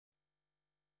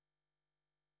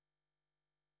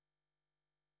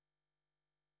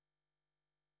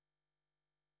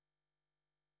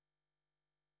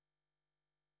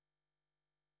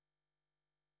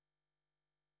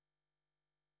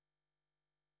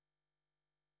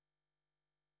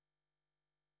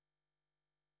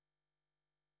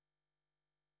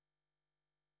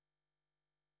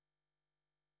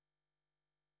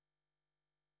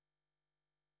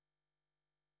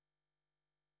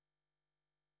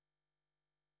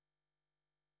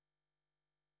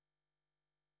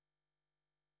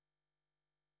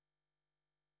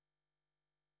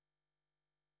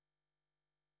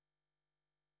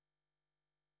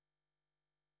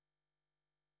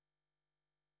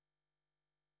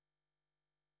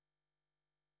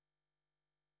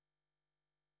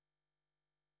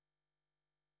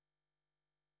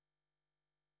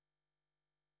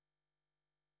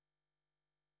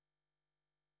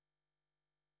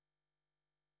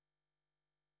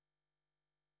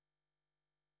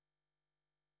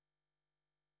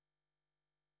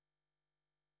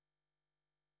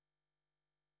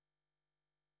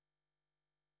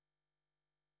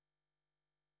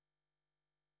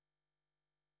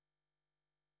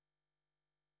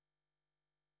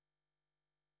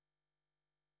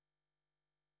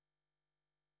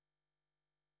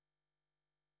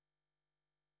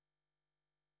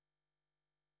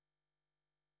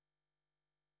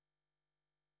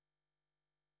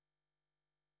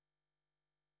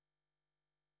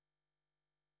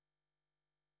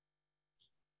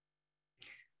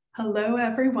Hello,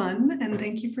 everyone, and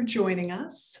thank you for joining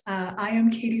us. I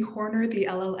am Katie Horner, the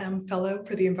LLM Fellow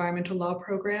for the Environmental Law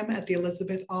Program at the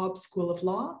Elisabeth Haub School of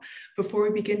Law. Before we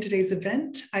begin today's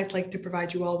event, I'd like to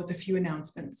provide you all with a few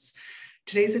announcements.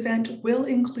 Today's event will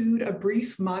include a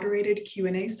brief moderated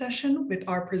Q&A session with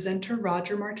our presenter,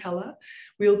 Roger Martella.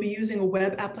 We'll be using a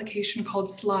web application called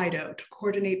Slido to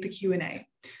coordinate the Q&A.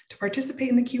 To participate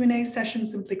in the Q&A session,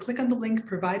 simply click on the link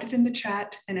provided in the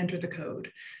chat and enter the code.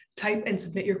 Type and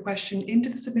submit your question into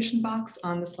the submission box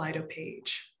on the Slido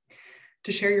page.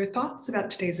 To share your thoughts about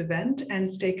today's event and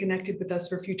stay connected with us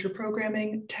for future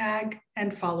programming, tag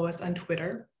and follow us on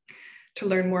Twitter. To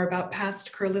learn more about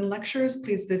past Kerlin lectures,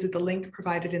 please visit the link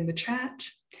provided in the chat.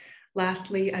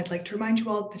 Lastly, I'd like to remind you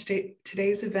all that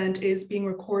today's event is being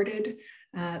recorded.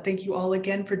 Thank you all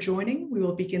again for joining. We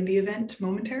will begin the event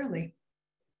momentarily.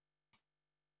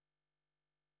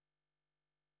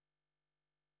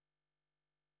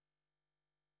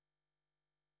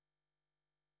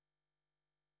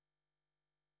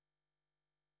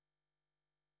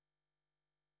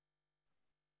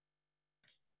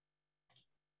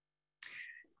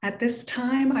 At this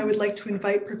time, I would like to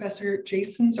invite Professor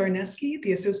Jason Czarnezki,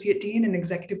 the Associate Dean and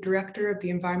Executive Director of the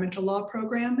Environmental Law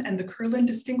Program and the Kerlin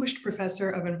Distinguished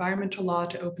Professor of Environmental Law,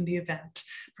 to open the event.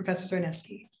 Professor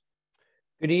Czarnezki.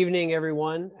 Good evening,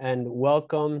 everyone, and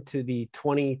welcome to the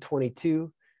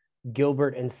 2022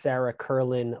 Gilbert and Sarah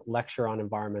Kerlin Lecture on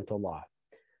Environmental Law.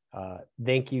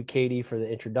 Thank you, Katie, for the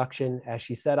introduction. As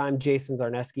she said, I'm Jason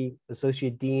Czarnezki,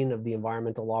 Associate Dean of the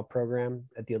Environmental Law Program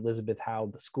at the Elisabeth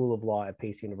Haub School of Law at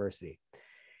Pace University.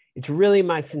 It's really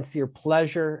my sincere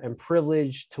pleasure and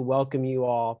privilege to welcome you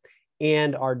all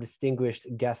and our distinguished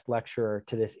guest lecturer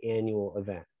to this annual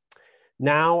event.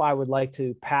 Now, I would like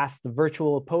to pass the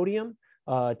virtual podium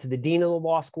to the Dean of the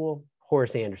Law School,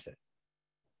 Horace Anderson.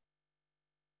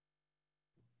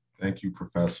 Thank you,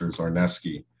 Professor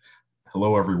Czarnezki.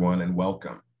 Hello, everyone, and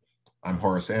welcome. I'm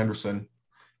Horace Anderson,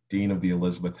 Dean of the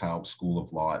Elisabeth Haub School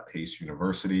of Law at Pace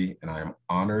University, and I am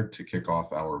honored to kick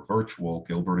off our virtual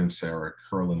Gilbert and Sarah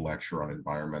Kerlin Lecture on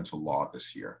Environmental Law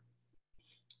this year.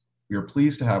 We are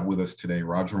pleased to have with us today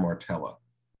Roger Martella,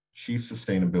 Chief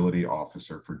Sustainability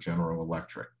Officer for General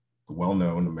Electric, the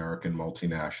well-known American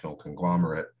multinational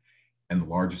conglomerate and the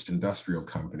largest industrial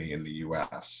company in the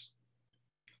US.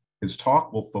 His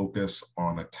talk will focus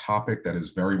on a topic that is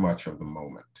very much of the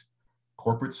moment: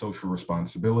 corporate social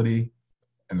responsibility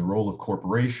and the role of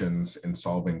corporations in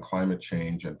solving climate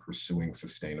change and pursuing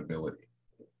sustainability.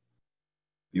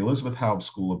 The Elisabeth Haub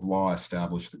School of Law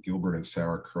established the Gilbert and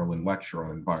Sarah Kerlin Lecture on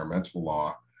Environmental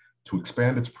Law to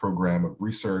expand its program of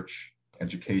research,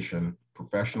 education,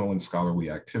 professional and scholarly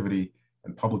activity,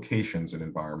 and publications in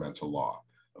environmental law,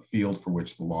 a field for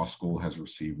which the law school has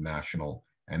received national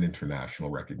and international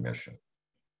recognition.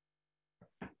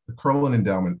 The Kerlin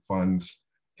Endowment funds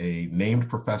a named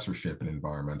professorship in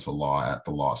environmental law at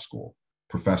the law school.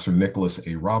 Professor Nicholas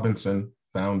A. Robinson,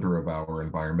 founder of our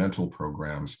environmental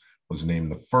programs, was named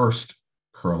the first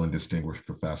Kerlin Distinguished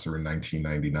Professor in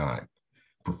 1999.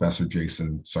 Professor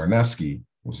Jason Czarnezki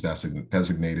was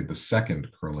designated the second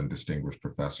Kerlin Distinguished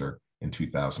Professor in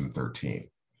 2013.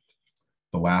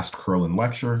 The last Kerlin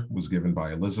lecture was given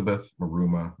by Elisabeth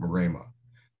Maruma,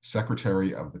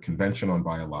 Secretary of the Convention on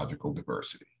Biological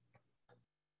Diversity.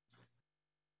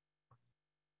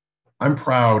 I'm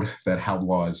proud that Haub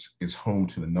Law is home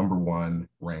to the #1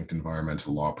 ranked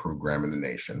environmental law program in the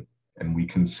nation, and we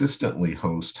consistently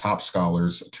host top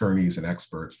scholars, attorneys, and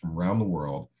experts from around the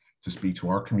world to speak to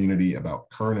our community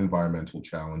about current environmental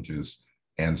challenges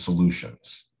and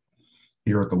solutions.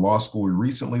 Here at the law school, we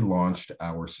recently launched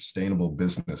our Sustainable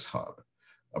Business Hub,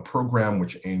 a program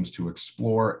which aims to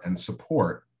explore and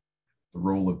support the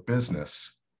role of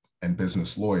business and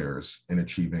business lawyers in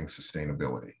achieving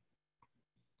sustainability.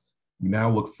 We now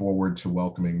look forward to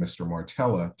welcoming Mr.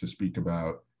 Martella to speak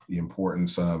about the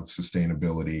importance of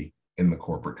sustainability in the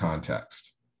corporate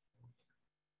context.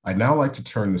 I'd now like to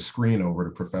turn the screen over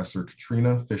to Professor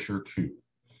Katrina Fisher-Koo,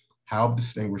 Haub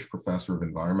Distinguished Professor of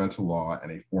Environmental Law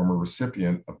and a former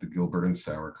recipient of the Gilbert and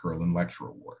Sarah Kerlin Lecture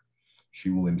Award. She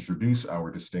will introduce our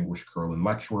distinguished Kerlin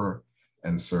lecturer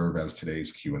and serve as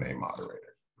today's Q&A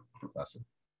moderator. Professor.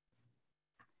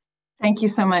 Thank you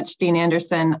so much, Dean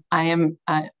Anderson. I am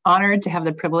honored to have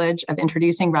the privilege of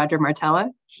introducing Roger Martella.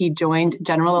 He joined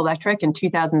General Electric in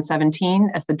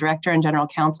 2017 as the Director and General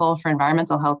Counsel for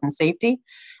Environmental Health and Safety,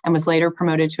 and was later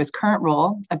promoted to his current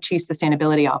role of Chief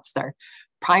Sustainability Officer.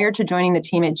 Prior to joining the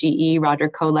team at GE, Roger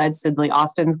co-led Sidley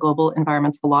Austin's Global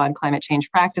Environmental Law and Climate Change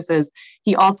Practices.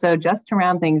 He also, just to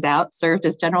round things out, served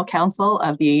as General Counsel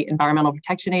of the Environmental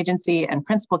Protection Agency and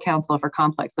Principal Counsel for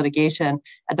Complex Litigation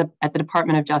at the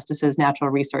Department of Justice's Natural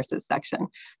Resources section.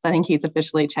 So I think he's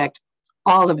officially checked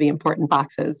all of the important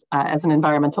boxes as an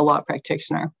environmental law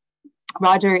practitioner.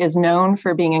 Roger is known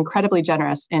for being incredibly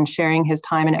generous in sharing his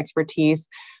time and expertise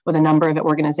with a number of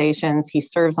organizations. He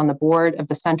serves on the board of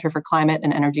the Center for Climate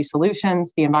and Energy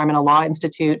Solutions, the Environmental Law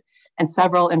Institute, and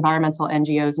several environmental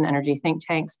NGOs and energy think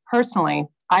tanks. Personally,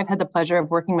 I've had the pleasure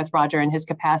of working with Roger in his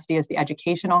capacity as the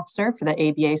education officer for the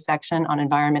ABA section on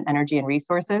environment, energy, and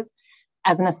resources.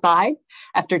 As an aside,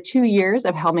 after 2 years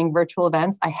of helming virtual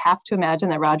events, I have to imagine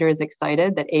that Roger is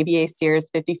excited that ABA CER's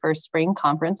 51st Spring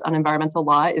Conference on Environmental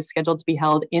Law is scheduled to be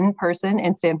held in person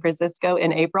in San Francisco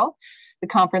in April. The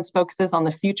conference focuses on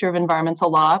the future of environmental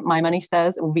law. My money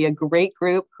says it will be a great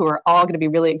group who are all going to be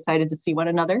really excited to see one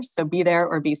another, so be there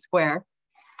or be square.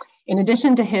 In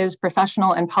addition to his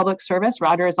professional and public service,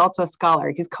 Roger is also a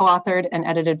scholar. He's co-authored and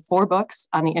edited 4 books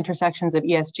on the intersections of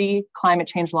ESG, climate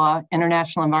change law,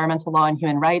 international environmental law, and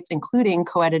human rights, including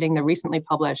co-editing the recently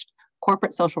published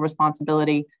Corporate Social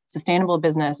Responsibility, Sustainable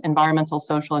Business, Environmental,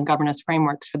 Social, and Governance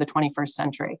Frameworks for the 21st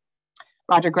Century.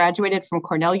 Roger graduated from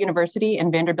Cornell University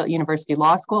and Vanderbilt University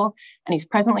Law School, and he's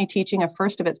presently teaching a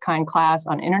first-of-its-kind class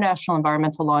on international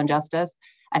environmental law and justice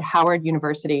at Howard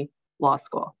University Law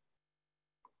School.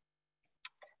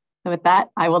 So with that,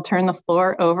 I will turn the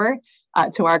floor over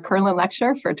to our Kerlin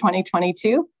lecturer for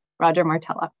 2022, Roger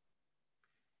Martella.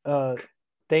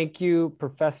 Thank you,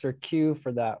 Professor Q,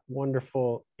 for that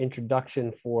wonderful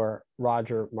introduction for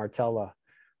Roger Martella.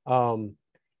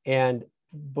 And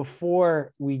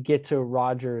before we get to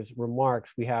Roger's remarks,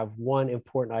 we have one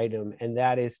important item, and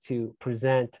that is to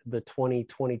present the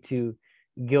 2022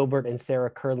 Gilbert and Sarah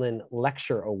Kerlin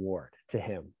Lecture Award to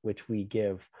him, which we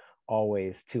give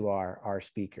always to our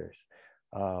speakers.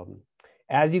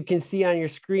 As you can see on your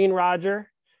screen, Roger,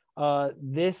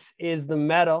 this is the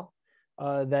medal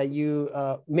that you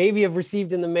maybe have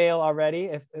received in the mail already.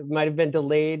 It might have been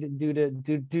delayed due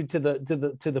to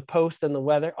the post and the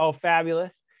weather. Oh,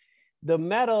 fabulous! The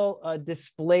medal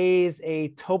displays a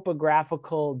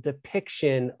topographical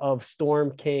depiction of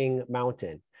Storm King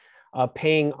Mountain,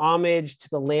 paying homage to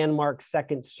the landmark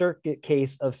Second Circuit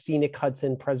case of Scenic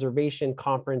Hudson Preservation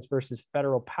Conference versus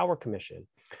Federal Power Commission,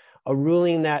 a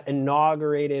ruling that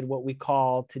inaugurated what we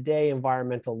call today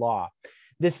environmental law.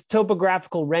 This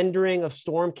topographical rendering of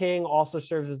Storm King also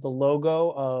serves as the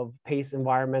logo of PACE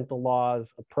Environmental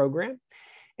Law's program.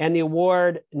 And the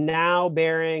award, now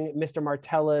bearing Mr.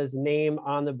 Martella's name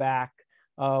on the back,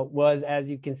 was, as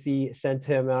you can see, sent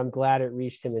to him, and I'm glad it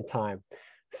reached him in time.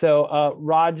 So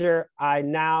Roger, I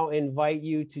now invite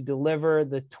you to deliver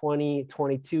the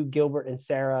 2022 Gilbert and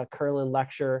Sarah Kerlin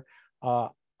Lecture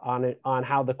on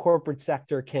how the corporate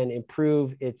sector can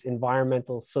improve its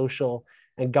environmental, social,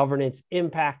 and governance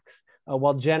impacts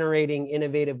while generating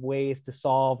innovative ways to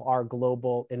solve our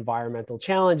global environmental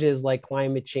challenges like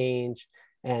climate change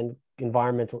and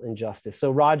environmental injustice.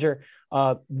 So Roger,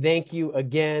 thank you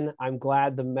again. I'm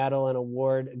glad the medal and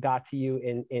award got to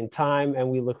you in time, and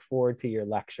we look forward to your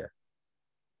lecture.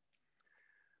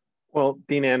 Well,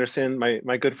 Dean Anderson,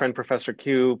 my good friend, Professor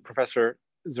Q, Professor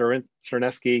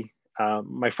Czarnezki,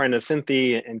 my friend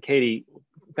Cynthia and Katie,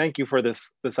 thank you for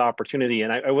this opportunity.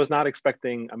 And I was not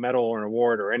expecting a medal or an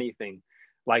award or anything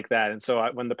like that. And so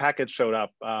when the package showed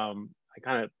up, I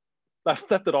kind of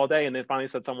left it all day, and then finally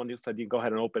someone who said, you go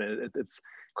ahead and open it. It's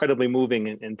incredibly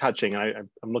moving and touching. I'm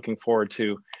looking forward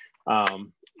to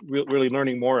really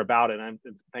learning more about it. And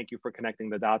thank you for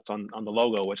connecting the dots on the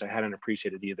logo, which I hadn't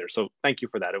appreciated either. So thank you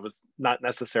for that. It was not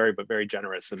necessary, but very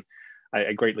generous, and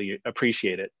I greatly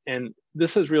appreciate it. And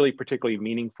this is really particularly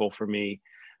meaningful for me,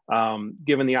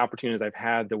 given the opportunities I've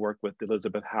had to work with the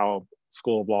Elisabeth Haub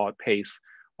School of Law at PACE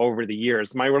over the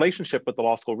years. My relationship with the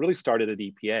law school really started at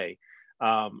EPA.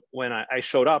 When I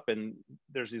showed up, and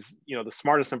there's these, the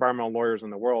smartest environmental lawyers in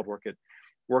the world work at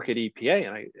EPA,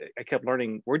 and I kept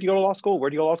learning, where do you go to law school? Where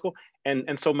do you go to law school?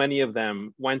 And so many of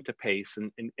them went to PACE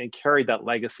and carried that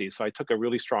legacy. So I took a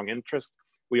really strong interest.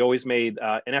 We always made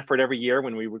an effort every year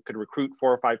when we could recruit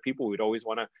 4 or 5 people. We'd always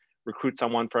want to recruit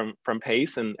someone from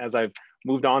PACE. And as I've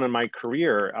moved on in my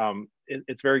career,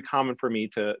 it's very common for me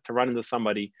to run into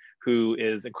somebody who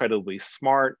is incredibly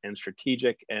smart and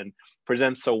strategic and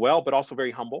presents so well, but also very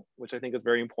humble, which I think is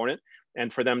very important.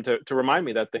 And for them to remind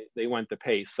me that they went to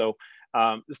PACE. So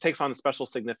this takes on a special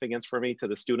significance for me, to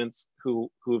the students who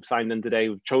have signed in today,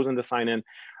 who've chosen to sign in.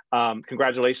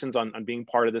 Congratulations on being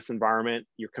part of this environment,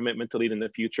 your commitment to lead in the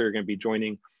future. You're going to be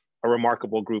joining a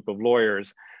remarkable group of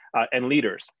lawyers and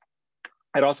leaders.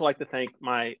 I'd also like to thank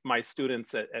my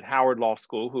students at Howard Law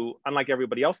School, who, unlike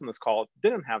everybody else in this call,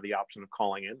 didn't have the option of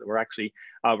calling in. We're actually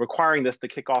requiring this to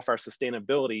kick off our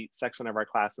sustainability section of our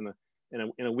class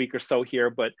in a week or so here.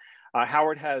 But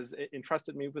Howard has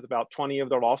entrusted me with about 20 of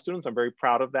their law students. I'm very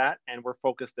proud of that. And we're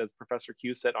focused, as Professor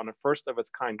Q said, on a first of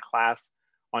its kind class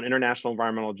on international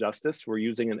environmental justice. We're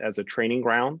using it as a training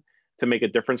ground to make a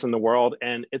difference in the world.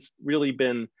 And it's really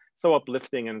been so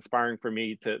uplifting and inspiring for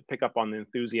me to pick up on the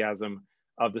enthusiasm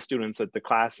of the students at the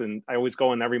class. And I always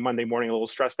go in every Monday morning a little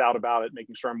stressed out about it,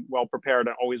 making sure I'm well prepared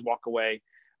and always walk away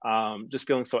just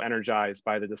feeling so energized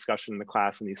by the discussion in the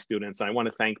class and these students. And I want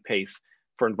to thank PACE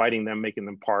for inviting them, making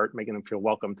them making them feel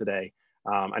welcome today.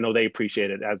 I know they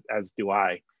appreciate it, as do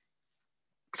I.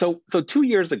 So 2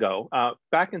 years ago,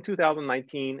 back in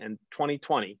 2019 and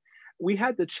 2020, we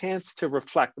had the chance to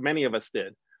reflect, many of us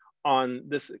did, on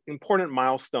this important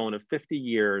milestone of 50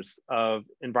 years of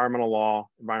environmental law,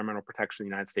 environmental protection in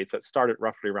the United States that started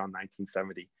roughly around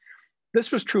 1970.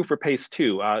 This was true for PACE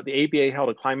too. The ABA held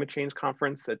a climate change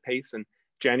conference at PACE in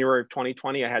January of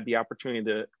 2020. I had the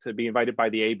opportunity to be invited by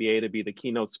the ABA to be the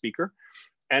keynote speaker.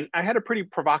 And I had a pretty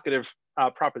provocative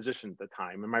proposition at the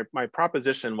time. And my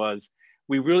proposition was,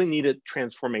 we really needed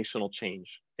transformational change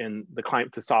in the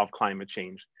climate to solve climate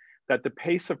change, that the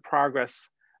pace of progress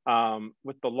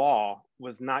with the law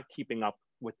was not keeping up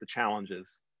with the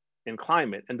challenges in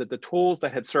climate, and that the tools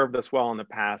that had served us well in the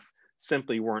past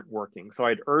simply weren't working. So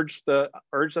I'd urged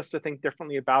us to think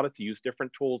differently about it, to use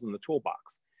different tools in the toolbox.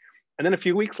 And then a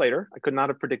few weeks later, I could not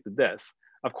have predicted this.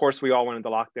 Of course, we all went into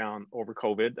lockdown over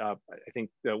COVID. I think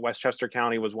Westchester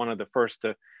County was one of the first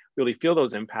to really feel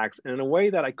those impacts. And in a way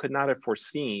that I could not have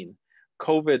foreseen,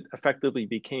 COVID effectively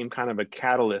became kind of a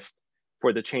catalyst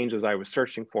for the changes I was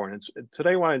searching for. And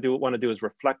today what I want to do is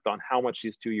reflect on how much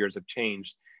these 2 years have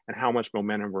changed and how much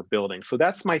momentum we're building. So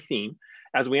that's my theme.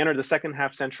 As we enter the second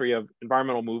half century of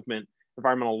environmental movement,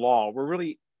 environmental law, we're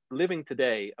really living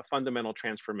today a fundamental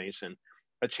transformation,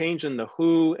 a change in the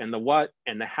who and the what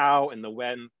and the how and the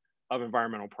when of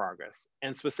environmental progress.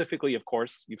 And specifically, of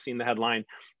course, you've seen the headline,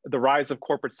 the rise of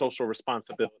corporate social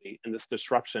responsibility and this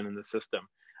disruption in the system.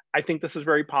 I think this is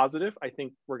very positive. I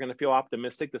think we're going to feel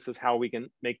optimistic. This is how we can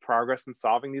make progress in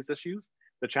solving these issues.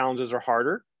 The challenges are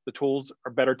harder. The tools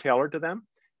are better tailored to them.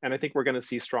 And I think we're going to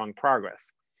see strong progress.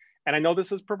 And I know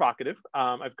this is provocative.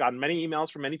 I've gotten many emails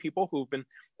from many people who've been,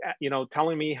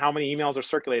 telling me how many emails are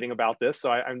circulating about this.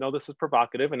 So I know this is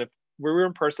provocative. And if we were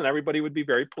in person, everybody would be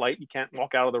very polite. You can't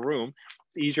walk out of the room.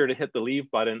 It's easier to hit the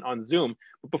leave button on Zoom.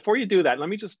 But before you do that, let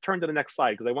me just turn to the next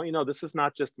slide, because I want you to know this is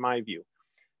not just my view.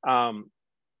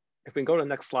 If we can go to the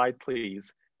next slide,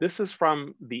 please. This is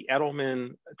from the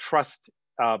Edelman Trust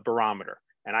Barometer.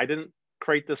 And I didn't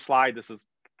create this slide. This is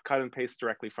cut and paste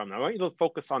directly from them. I want you to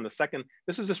focus on the second.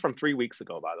 This is just from 3 weeks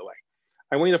ago, by the way.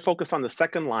 I want you to focus on the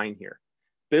second line here.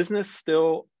 Business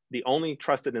still the only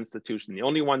trusted institution, the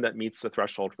only one that meets the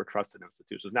threshold for trusted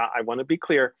institutions. Now, I want to be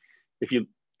clear. If you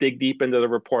dig deep into the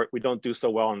report, we don't do so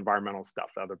well in environmental stuff.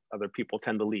 Other people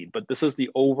tend to lead, but this is the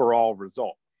overall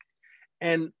result.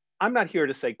 And I'm not here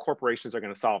to say corporations are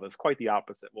going to solve this. Quite the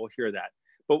opposite. We'll hear that.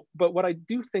 But what I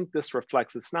do think this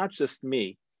reflects, it's not just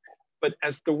me, but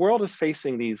as the world is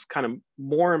facing these kind of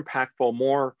more impactful,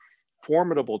 more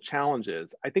formidable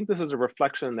challenges, I think this is a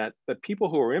reflection that people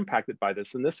who are impacted by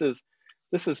this, and this is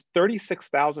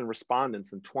 36,000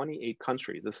 respondents in 28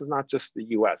 countries. This is not just the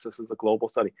US, this is a global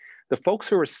study. The folks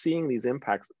who are seeing these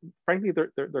impacts, frankly,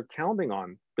 they're counting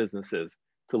on businesses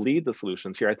to lead the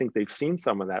solutions here. I think they've seen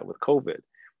some of that with COVID.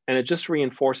 And it just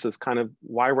reinforces kind of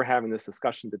why we're having this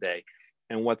discussion today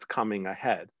and what's coming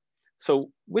ahead.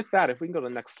 So with that, if we can go to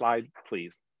the next slide,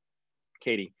 please.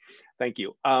 Katie, thank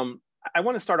you. I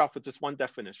want to start off with just one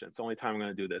definition. It's the only time I'm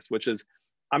going to do this, which is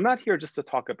I'm not here just to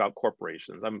talk about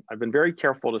corporations. I've been very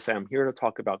careful to say I'm here to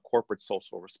talk about corporate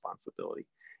social responsibility.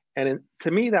 And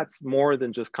to me, that's more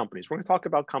than just companies. We're going to talk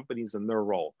about companies and their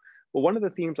role. But one of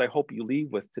the themes I hope you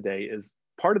leave with today is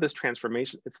part of this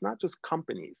transformation. It's not just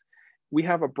companies. We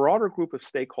have a broader group of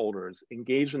stakeholders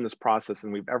engaged in this process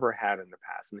than we've ever had in the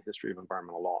past in the history of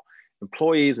environmental law.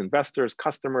 Employees, investors,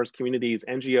 customers, communities,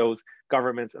 NGOs,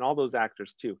 governments, and all those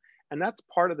actors too. And that's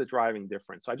part of the driving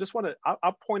difference. So I just want to,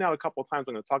 I'll point out a couple of times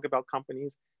I'm going to talk about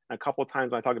companies, and a couple of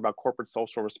times when I talk about corporate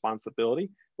social responsibility.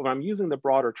 But when I'm using the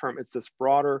broader term, it's this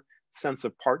broader sense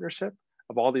of partnership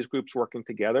of all these groups working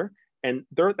together. And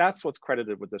that's what's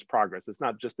credited with this progress. It's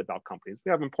not just about companies. We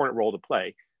have an important role to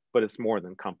play, but it's more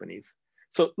than companies.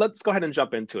 So let's go ahead and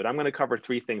jump into it. I'm going to cover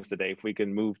three things today. If we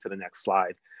can move to the next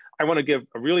slide. I want to give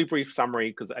a really brief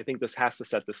summary because I think this has to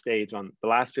set the stage on the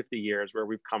last 50 years, where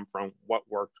we've come from, what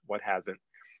worked, what hasn't,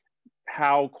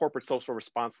 how corporate social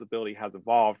responsibility has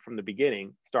evolved from the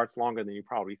beginning, starts longer than you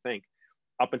probably think,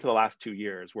 up until the last 2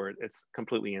 years, where it's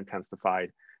completely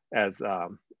intensified, as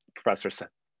Professor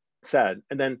said.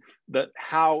 And then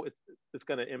how it's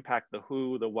going to impact the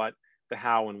who, the what, the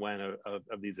how, and when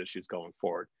of these issues going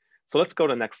forward. So let's go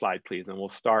to the next slide, please. And we'll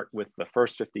start with the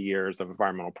first 50 years of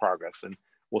environmental progress, and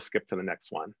we'll skip to the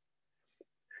next one.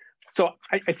 So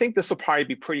I think this will probably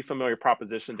be pretty familiar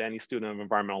proposition to any student of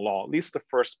environmental law, at least the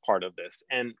first part of this.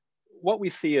 And what we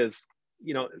see is,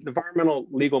 you know, the environmental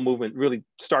legal movement really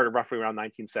started roughly around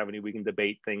 1970. We can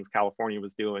debate things California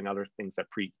was doing, other things that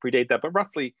predate that, but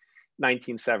roughly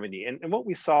 1970. And what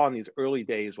we saw in these early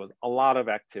days was a lot of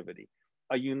activity,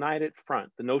 a united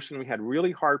front, the notion we had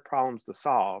really hard problems to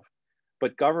solve,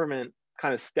 but government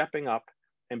kind of stepping up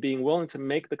and being willing to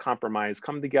make the compromise,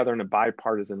 come together in a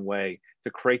bipartisan way to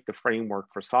create the framework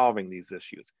for solving these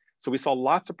issues. So we saw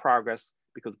lots of progress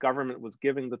because government was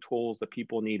giving the tools that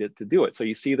people needed to do it. So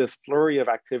you see this flurry of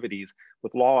activities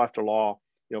with law after law,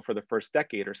 you know, for the first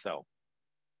decade or so.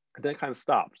 And then it kind of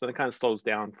stops, then it kind of slows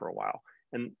down for a while.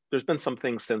 And there's been some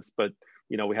things since, but,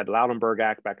 you know, we had the Lautenberg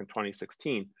Act back in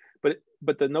 2016.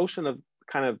 But the notion of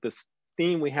kind of this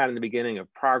theme we had in the beginning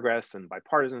of progress and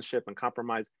bipartisanship and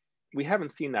compromise, we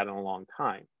haven't seen that in a long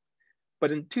time.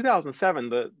 But in 2007,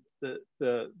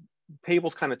 the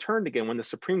tables kind of turned again when the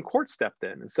Supreme Court stepped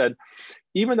in and said,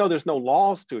 even though there's no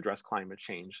laws to address climate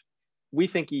change, we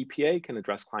think EPA can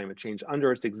address climate change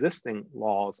under its existing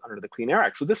laws under the Clean Air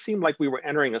Act. So this seemed like we were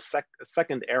entering a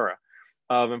second era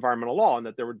of environmental law, and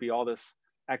that there would be all this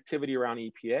activity around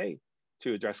EPA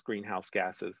to address greenhouse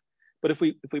gases. But if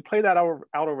we play that out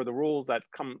over the rules that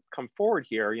come forward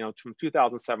here, you know, from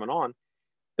 2007 on,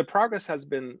 the progress has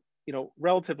been, you know,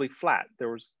 relatively flat.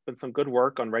 There's been some good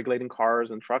work on regulating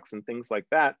cars and trucks and things like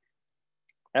that.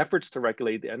 Efforts to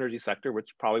regulate the energy sector, which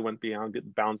probably went beyond the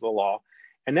bounds of the law.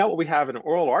 And now what we have an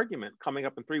oral argument coming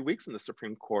up in 3 weeks in the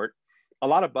Supreme Court, a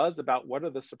lot of buzz about whether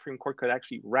the Supreme Court could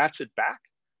actually ratchet back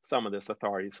some of this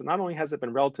authority. So not only has it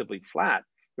been relatively flat,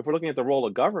 if we're looking at the role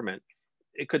of government,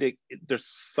 there's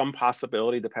some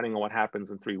possibility, depending on what happens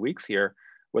in 3 weeks here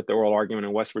with the oral argument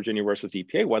in West Virginia versus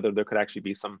EPA, whether there could actually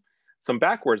be some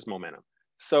backwards momentum.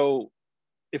 So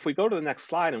if we go to the next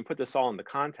slide and put this all into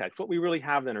context, what we really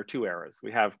have then are two eras.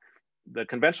 We have the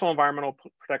conventional environmental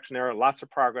protection era, lots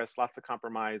of progress, lots of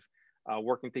compromise,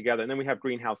 working together. And then we have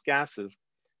greenhouse gases,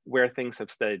 where things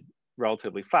have stayed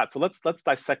relatively flat. So let's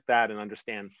dissect that and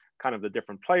understand kind of the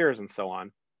different players and so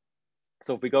on.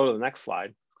 So if we go to the next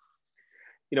slide,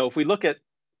 you know, if we look at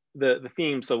the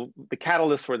theme, so the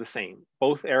catalysts were the same.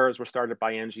 Both eras were started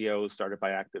by NGOs, started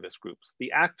by activist groups.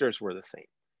 The actors were the same.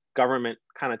 Government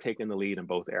kind of taking the lead in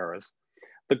both eras.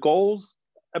 The goals,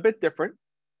 a bit different,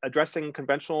 addressing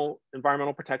conventional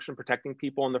environmental protection, protecting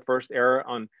people in the first era,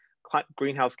 on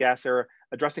greenhouse gas era,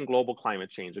 addressing global climate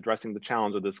change, addressing the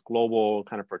challenge of this global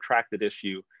kind of protracted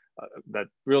issue that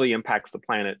really impacts the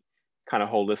planet kind of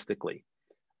holistically.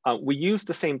 We used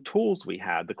the same tools we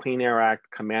had, the Clean Air Act,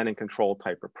 command and control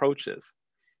type approaches,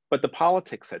 but the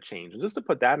politics had changed. And just to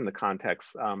put that into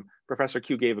context, Professor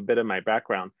Q gave a bit of my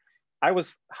background. I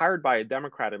was hired by a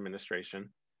Democrat administration.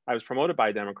 I was promoted by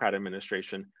a Democrat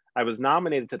administration. I was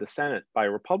nominated to the Senate by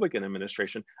a Republican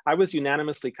administration. I was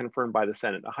unanimously confirmed by the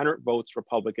Senate, 100 votes,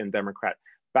 Republican, Democrat,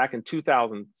 back in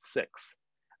 2006.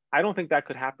 I don't think that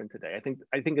could happen today.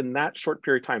 I think in that short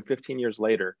period of time, 15 years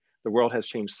later, the world has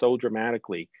changed so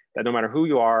dramatically that no matter who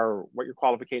you are, what your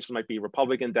qualifications might be,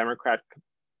 Republican, Democrat,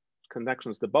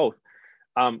 connections to both,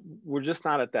 we're just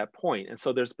not at that point. And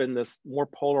so there's been this more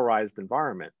polarized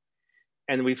environment.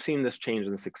 And we've seen this change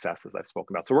in successes I've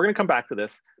spoken about. So we're going to come back to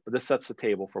this, but this sets the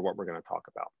table for what we're going to talk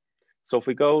about. So if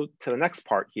we go to the next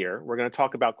part here, we're going to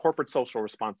talk about corporate social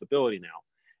responsibility now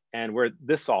and where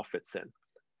this all fits in.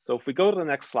 So if we go to the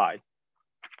next slide,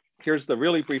 here's the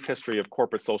really brief history of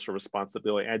corporate social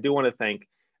responsibility. And I do want to thank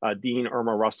Dean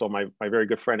Irma Russell, my very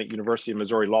good friend at University of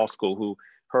Missouri Law School, who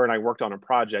her and I worked on a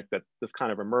project that this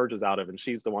kind of emerges out of, and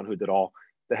she's the one who did all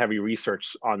the heavy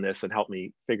research on this and helped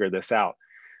me figure this out.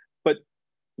 But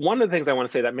one of the things I want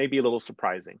to say that may be a little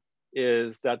surprising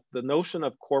is that the notion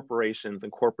of corporations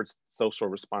and corporate social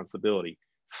responsibility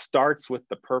starts with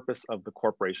the purpose of the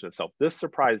corporation itself. This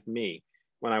surprised me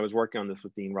when I was working on this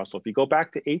with Dean Russell. If you go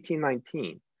back to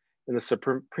 1819, in the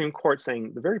Supreme Court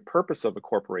saying the very purpose of a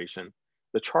corporation,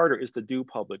 the charter is to do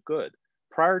public good.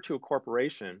 Prior to a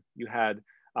corporation, you had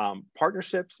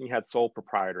partnerships and you had sole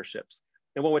proprietorships.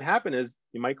 And what would happen is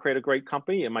you might create a great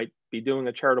company, it might be doing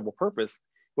a charitable purpose,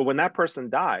 but when that person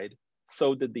died,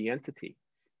 so did the entity.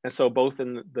 And so both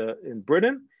in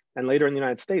Britain and later in the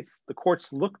United States, the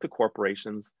courts looked to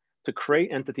corporations to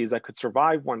create entities that could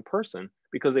survive one person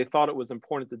because they thought it was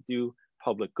important to do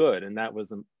public good, and that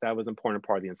was an important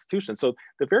part of the institution. So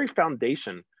the very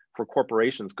foundation for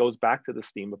corporations goes back to this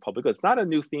theme of public good. It's not a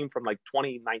new theme from like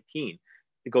 2019.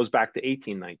 It goes back to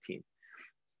 1819.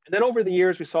 And then over the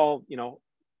years, we saw,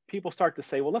 people start to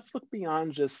say, well, let's look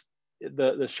beyond just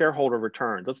the shareholder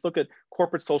returns. Let's look at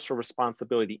corporate social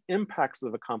responsibility, impacts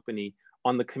of a company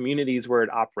on the communities where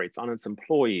it operates, on its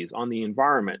employees, on the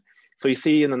environment. So you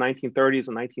see in the 1930s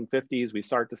and 1950s, we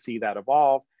start to see that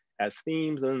evolve as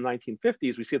themes. In the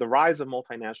 1950s, we see the rise of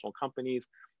multinational companies,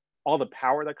 all the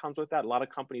power that comes with that. A lot of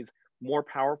companies more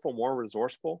powerful, more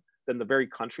resourceful than the very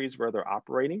countries where they're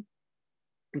operating.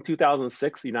 In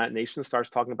 2006, the United Nations starts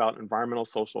talking about environmental,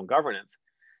 social, and governance.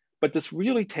 But this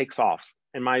really takes off,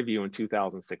 in my view, in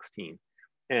 2016.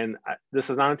 And this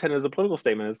is not intended as a political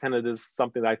statement, it's intended as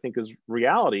something that I think is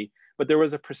reality, but there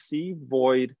was a perceived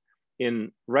void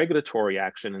in regulatory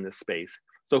action in this space.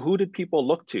 So who did people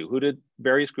look to? Who did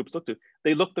various groups look to?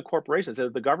 They looked to corporations,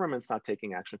 said the government's not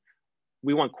taking action.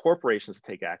 We want corporations to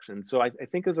take action. So I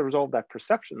think as a result of that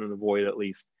perception in the void, at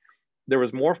least, there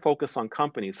was more focus on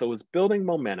companies. So it was building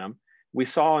momentum. We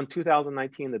saw in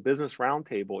 2019, the Business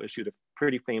Roundtable issued a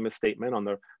pretty famous statement on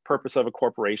the purpose of a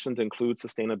corporation to include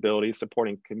sustainability,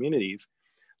 supporting communities.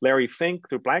 Larry Fink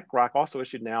through BlackRock also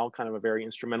issued now kind of a very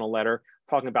instrumental letter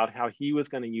talking about how he was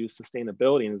going to use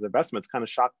sustainability in his investments. Kind of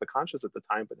shocked the conscience at the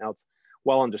time, but now it's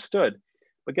well understood.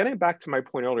 But getting back to my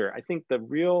point earlier, I think the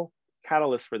real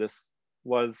catalyst for this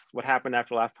was what happened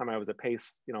after last time I was at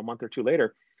Pace, a month or two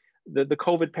later, the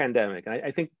COVID pandemic. And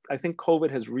I think COVID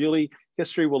has really,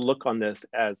 history will look on this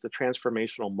as the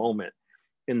transformational moment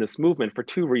in this movement for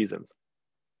two reasons.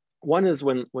 One is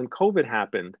when COVID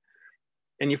happened,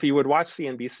 and if you would watch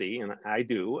CNBC, and I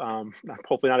do,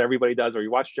 hopefully not everybody does, or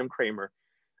you watch Jim Cramer,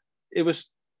 it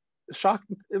was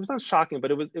shocking. It was not shocking,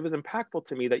 but it was impactful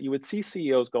to me that you would see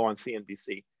CEOs go on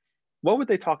CNBC. What would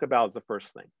they talk about as the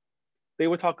first thing? They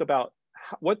would talk about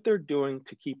what they're doing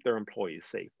to keep their employees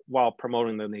safe while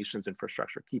promoting the nation's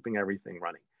infrastructure, keeping everything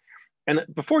running. And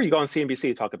before you go on CNBC,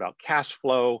 you talk about cash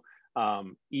flow,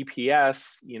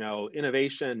 EPS,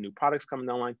 innovation, new products coming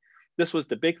down the line. This was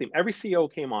the big theme. Every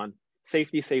CEO came on,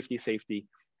 safety, safety, safety,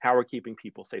 how we're keeping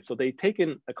people safe. So they'd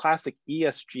taken a classic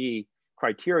ESG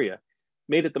criteria,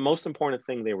 made it the most important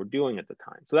thing they were doing at the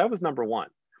time. So that was number one.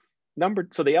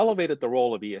 So they elevated the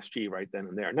role of ESG right then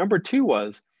and there. Number two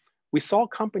was, we saw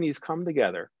companies come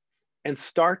together and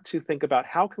start to think about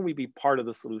how can we be part of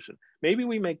the solution. Maybe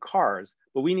we make cars,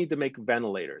 but we need to make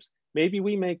ventilators. Maybe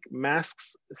we make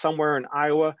masks somewhere in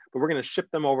Iowa, but we're going to ship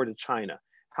them over to China.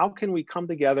 How can we come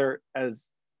together as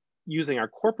using our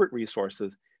corporate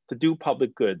resources to do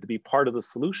public good, to be part of the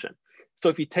solution? So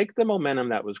if you take the momentum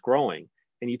that was growing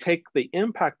and you take the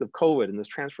impact of COVID and this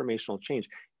transformational change,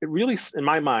 it really, in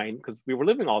my mind, because we were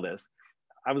living all this,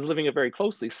 I was living it very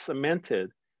closely,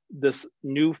 cemented this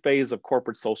new phase of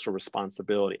corporate social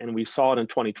responsibility. And we saw it in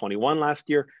 2021 last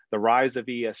year, the rise of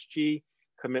ESG,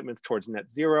 commitments towards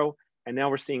net zero. And now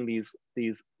we're seeing these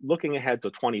looking ahead to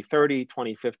 2030,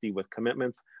 2050 with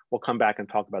commitments. We'll come back and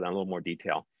talk about that in a little more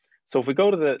detail. So if we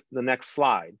go to the next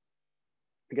slide,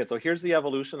 again, so here's the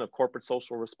evolution of corporate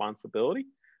social responsibility.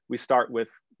 We start with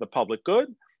the public good,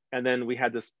 and then we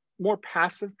had this more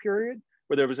passive period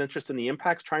where there was interest in the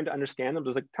impacts, trying to understand them. It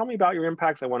was like, tell me about your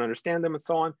impacts, I want to understand them, and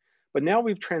so on. But now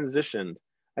we've transitioned,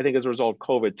 I think as a result of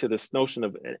COVID, to this notion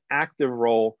of an active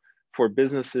role for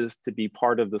businesses to be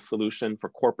part of the solution, for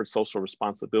corporate social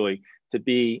responsibility, to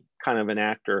be kind of an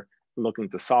actor looking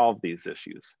to solve these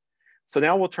issues. So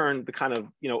now we'll turn the kind of,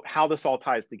 how this all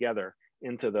ties together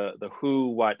into the who,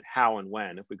 what, how, and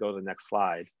when, if we go to the next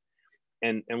slide.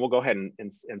 And we'll go ahead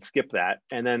and skip that.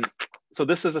 And then, so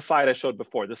this is a slide I showed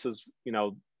before. This is,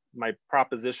 my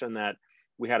proposition that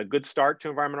we had a good start to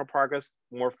environmental progress,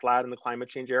 more flat in the climate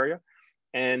change area.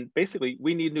 And basically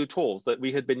we need new tools, that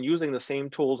we had been using the same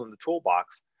tools in the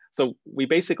toolbox. So we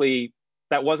basically,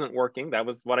 that wasn't working. That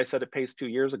was what I said at Pace 2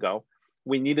 years ago.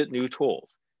 We needed new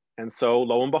tools. And so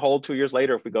lo and behold, 2 years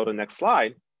later, if we go to the next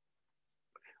slide,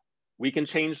 we can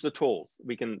change the tools.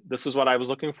 This is what I was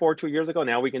looking for 2 years ago.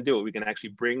 Now we can do it. We can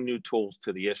actually bring new tools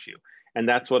to the issue. And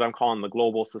that's what I'm calling the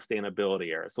global sustainability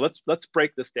era. So let's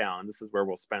break this down. This is where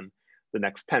we'll spend the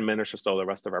next 10 minutes or so, the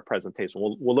rest of our presentation.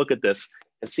 We'll look at this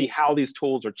and see how these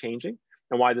tools are changing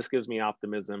and why this gives me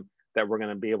optimism that we're going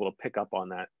to be able to pick up on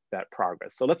that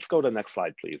progress. So let's go to the next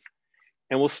slide, please.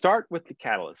 And we'll start with the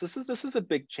catalyst. This is a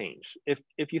big change.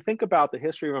 If you think about the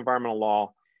history of environmental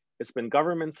law, it's been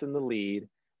governments in the lead,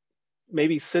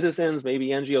 maybe citizens, maybe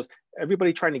NGOs,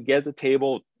 everybody trying to get at the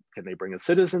table. Can they bring a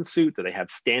citizen suit? Do they have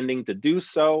standing to do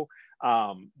so?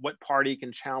 What party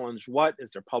can challenge what?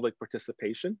 Is there public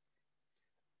participation?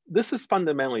 This is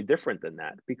fundamentally different than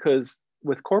that, because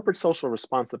with corporate social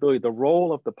responsibility, the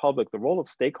role of the public, the role of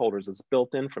stakeholders is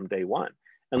built in from day one.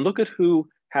 And look at who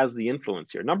has the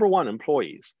influence here. Number one,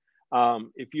 employees.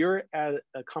 If you're at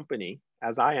a company,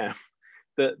 as I am,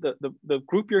 the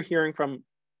group you're hearing from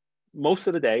most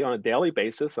of the day on a daily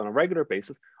basis, on a regular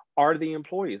basis, are the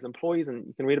employees. Employees, and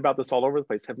you can read about this all over the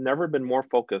place, have never been more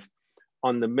focused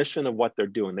on the mission of what they're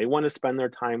doing. They want to spend their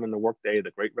time in the workday,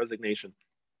 the Great Resignation,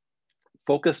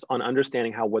 focused on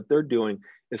understanding how what they're doing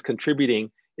is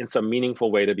contributing in some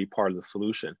meaningful way to be part of the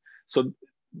solution. So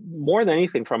more than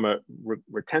anything, from a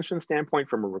retention standpoint,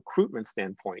 from a recruitment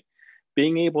standpoint,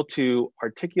 being able to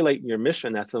articulate your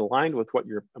mission that's aligned with what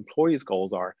your employees'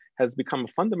 goals are has become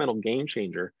a fundamental game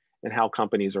changer in how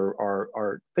companies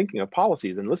are thinking of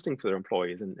policies and listening to their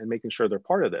employees and making sure they're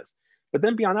part of this. But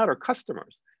then beyond that are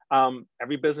customers.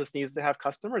 Every business needs to have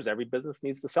customers. Every business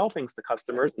needs to sell things to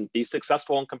customers and be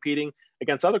successful in competing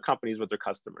against other companies with their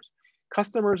customers.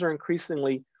 Customers are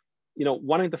increasingly,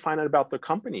 wanting to find out about their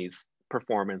company's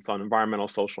performance on environmental,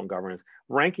 social, and governance,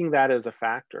 ranking that as a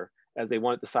factor as they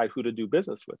want to decide who to do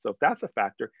business with. So if that's a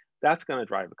factor, that's going to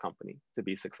drive a company to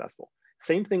be successful.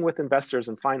 Same thing with investors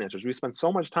and financiers. We spend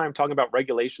so much time talking about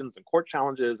regulations and court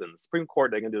challenges and the Supreme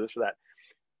Court, they can do this or that.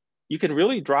 You can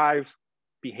really drive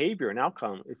behavior and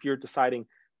outcome if you're deciding,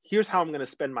 here's how I'm going to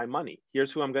spend my money.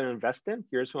 Here's who I'm going to invest in.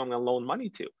 Here's who I'm going to loan money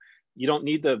to. You don't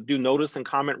need to do notice and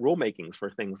comment rulemakings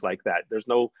for things like that. There's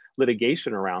no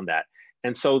litigation around that.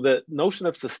 And so the notion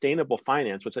of sustainable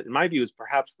finance, which in my view is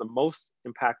perhaps the most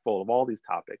impactful of all these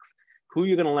topics, who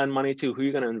you're going to lend money to, who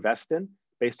you're going to invest in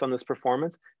based on this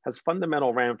performance, has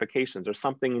fundamental ramifications. There's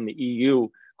something in the EU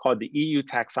called the EU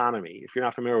taxonomy. If you're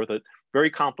not familiar with it,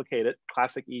 very complicated,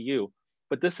 classic EU.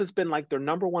 But this has been like their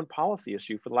number one policy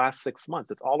issue for the last 6 months.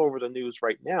 It's all over the news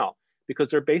right now because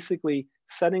they're basically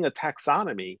setting a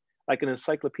taxonomy, like an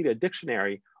encyclopedia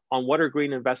dictionary, on what are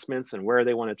green investments and where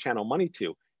they want to channel money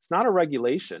to. It's not a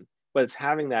regulation, but it's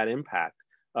having that impact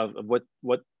of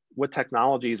what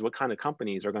technologies, what kind of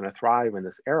companies are going to thrive in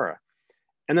this era.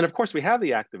 And then, of course, we have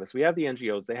the activists, we have the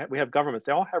NGOs, we have governments.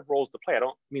 They all have roles to play. I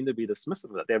don't mean to be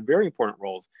dismissive of that. They have very important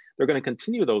roles. They're going to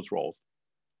continue those roles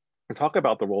and talk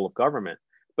about the role of government.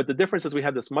 But the difference is we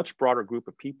have this much broader group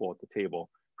of people at the table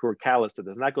who are callous to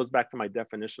this. And that goes back to my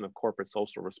definition of corporate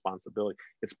social responsibility.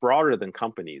 It's broader than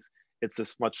companies. It's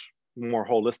this much more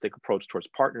holistic approach towards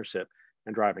partnership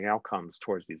and driving outcomes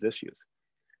towards these issues.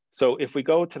 So if we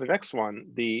go to the next one,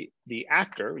 the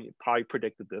actor, you probably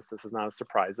predicted this, this is not a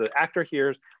surprise. The actor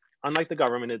here, unlike the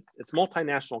government, it's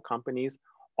multinational companies,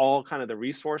 all kind of the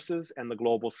resources and the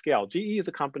global scale. GE is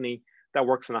a company that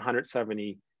works in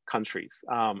 170 countries.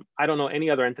 I don't know any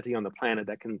other entity on the planet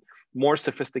that can more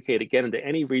sophisticated get into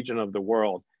any region of the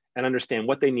world and understand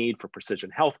what they need for precision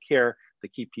healthcare, to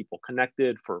keep people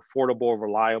connected, for affordable,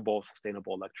 reliable,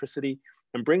 sustainable electricity,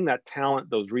 and bring that talent,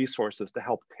 those resources to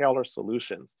help tailor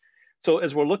solutions. So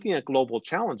as we're looking at global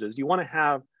challenges, you want to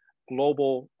have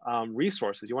global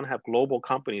resources. You want to have global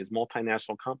companies,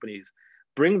 multinational companies,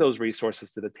 bring those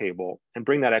resources to the table and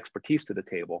bring that expertise to the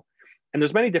table. And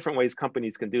there's many different ways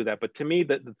companies can do that. But to me,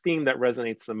 the theme that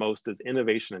resonates the most is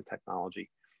innovation and technology.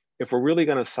 If we're really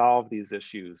going to solve these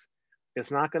issues,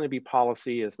 it's not going to be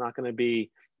policy. It's not going to be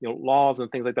laws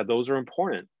and things like that. Those are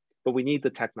important. But we need the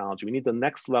technology. We need the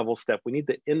next level step. We need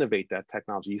to innovate that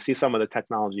technology. You see some of the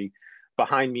technology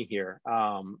behind me here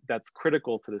that's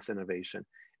critical to this innovation.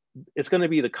 It's going to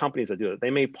be the companies that do it. They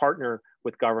may partner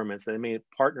with governments. They may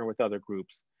partner with other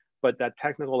groups. But that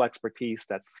technical expertise,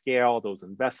 that scale, those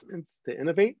investments to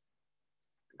innovate,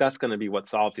 that's going to be what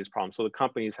solves these problems. So the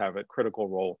companies have a critical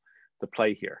role to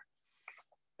play here.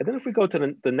 And then if we go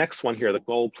to the next one here, the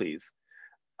goal, please.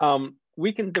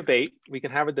 We can debate, we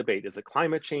can have a debate. Is it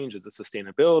climate change? Is it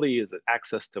sustainability? Is it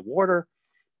access to water?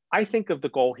 I think of the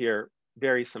goal here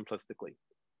very simplistically.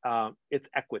 It's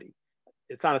equity.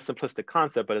 It's not a simplistic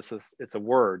concept, but it's a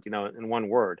word, in one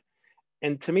word.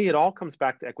 And to me, it all comes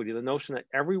back to equity, the notion that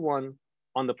everyone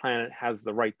on the planet has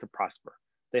the right to prosper.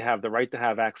 They have the right to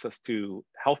have access to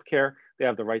healthcare. They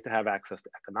have the right to have access to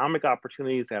economic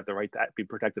opportunities. They have the right to be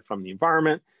protected from the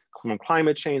environment, from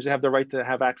climate change. They have the right to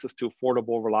have access to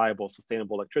affordable, reliable,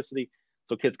 sustainable electricity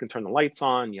so kids can turn the lights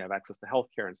on. You have access to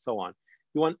healthcare and so on.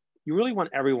 You really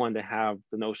want everyone to have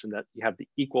the notion that you have the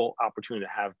equal opportunity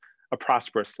to have a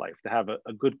prosperous life, to have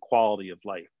a good quality of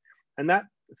life. And that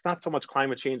it's not so much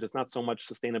climate change, it's not so much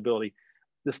sustainability.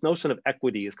 This notion of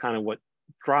equity is kind of what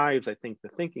drives, I think, the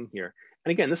thinking here.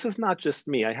 And again, this is not just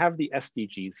me. I have the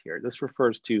SDGs here. This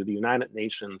refers to the United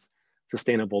Nations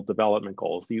Sustainable Development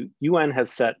Goals. The UN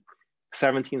has set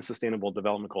 17 Sustainable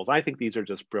Development Goals. I think these are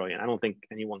just brilliant. I don't think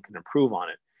anyone can improve on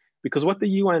it. Because what the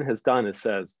UN has done is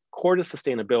says, core to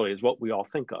sustainability is what we all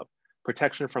think of.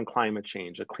 Protection from climate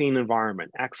change, a clean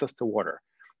environment, access to water,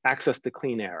 access to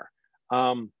clean air.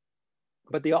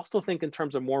 But they also think in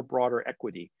terms of more broader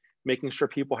equity, making sure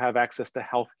people have access to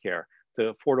healthcare,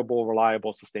 to affordable,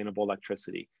 reliable, sustainable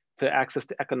electricity, to access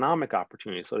to economic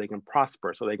opportunities so they can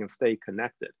prosper, so they can stay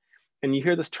connected. And you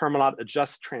hear this term a lot, a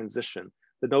just transition,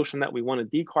 the notion that we want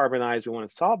to decarbonize, we want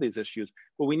to solve these issues,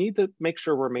 but we need to make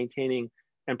sure we're maintaining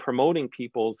and promoting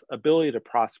people's ability to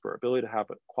prosper, ability to have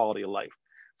a quality of life.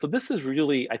 So this is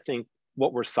really, I think,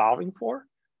 what we're solving for.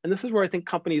 And this is where I think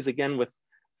companies, again, with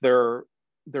their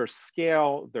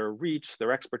scale, their reach,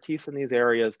 their expertise in these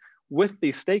areas, with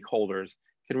these stakeholders,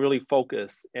 can really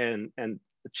focus and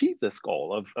achieve this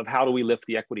goal of how do we lift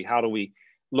the equity? How do we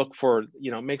look for,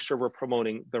 make sure we're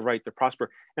promoting the right to prosper?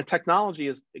 And technology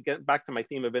is, again, back to my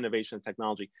theme of innovation and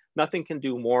technology. Nothing can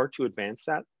do more to advance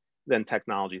that than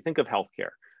technology. Think of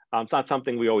healthcare. It's not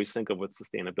something we always think of with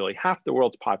sustainability. Half the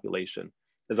world's population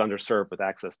is underserved with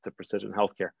access to precision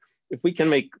healthcare. If we can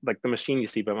make, like the machine you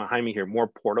see behind me here, more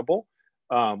portable,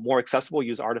 more accessible,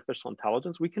 use artificial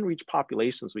intelligence, we can reach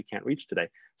populations we can't reach today.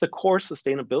 It's a core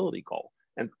sustainability goal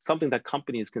and something that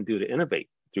companies can do to innovate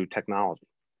through technology.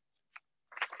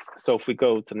 So if we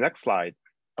go to the next slide,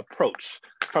 approach.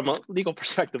 From a legal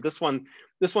perspective, this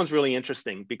one's really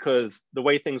interesting because the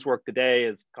way things work today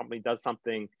is company does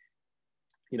something,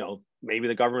 maybe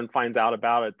the government finds out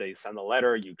about it, they send a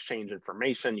letter, you exchange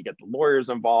information, you get the lawyers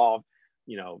involved,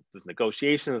 there's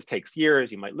negotiations, takes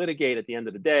years, you might litigate, at the end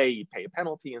of the day, you pay a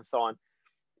penalty and so on.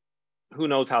 Who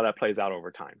knows how that plays out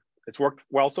over time? It's worked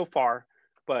well so far,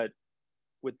 but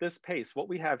with this pace, what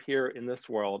we have here in this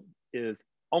world is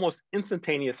almost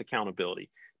instantaneous accountability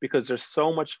because there's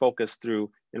so much focus through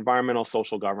environmental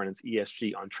social governance,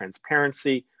 ESG, on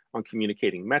transparency, on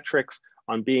communicating metrics,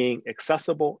 on being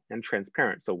accessible and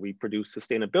transparent. So we produce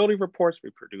sustainability reports,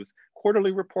 we produce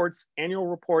quarterly reports, annual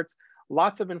reports,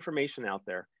 lots of information out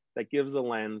there that gives a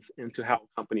lens into how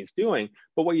a company's doing.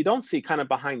 But what you don't see kind of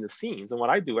behind the scenes, and what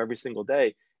I do every single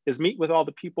day, is meet with all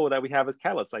the people that we have as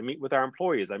catalysts. I meet with our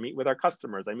employees, I meet with our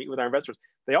customers, I meet with our investors.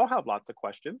 They all have lots of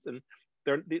questions, and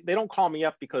they don't call me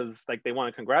up because like they want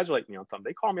to congratulate me on something.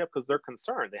 They call me up because they're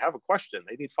concerned. They have a question.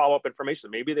 They need follow-up information.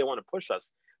 Maybe they want to push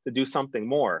us to do something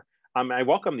more. I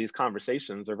welcome these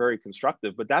conversations. They're very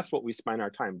constructive, but that's what we spend our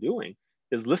time doing,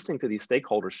 is listening to these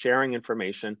stakeholders, sharing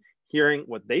information, hearing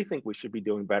what they think we should be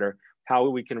doing better, how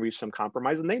we can reach some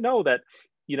compromise. And they know that,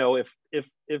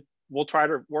 if we'll try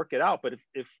to work it out, but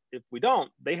if we don't,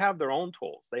 they have their own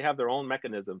tools. They have their own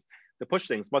mechanisms to push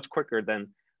things much quicker than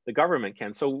the government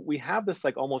can. So we have this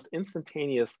like almost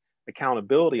instantaneous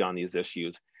accountability on these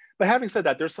issues. But having said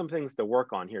that, there's some things to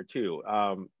work on here too.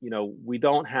 We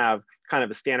don't have kind of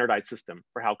a standardized system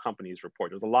for how companies report.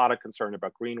 There's a lot of concern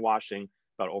about greenwashing,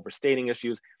 about overstating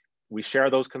issues. We share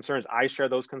those concerns. I share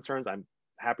those concerns. I'm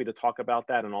happy to talk about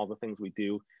that and all the things we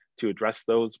do to address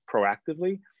those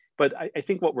proactively. But I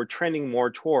think what we're trending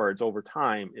more towards over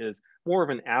time is more of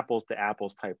an apples to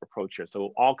apples type approach here.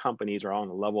 So all companies are on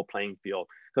a level playing field,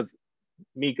 because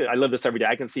I live this every day.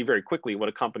 I can see very quickly what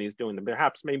a company is doing, and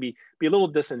perhaps maybe be a little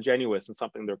disingenuous in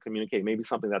something they're communicating, maybe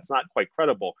something that's not quite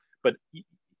credible, but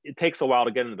it takes a while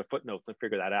to get into the footnotes and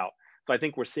figure that out. So I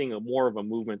think we're seeing more of a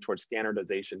movement towards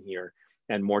standardization here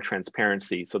and more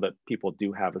transparency so that people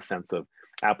do have a sense of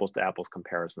apples to apples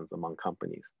comparisons among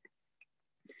companies.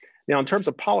 Now, in terms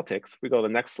of politics, we go to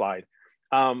the next slide.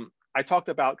 I talked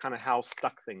about kind of how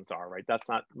stuck things are, right? That's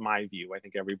not my view. I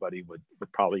think everybody would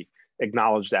probably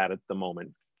acknowledge that at the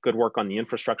moment. Good work on the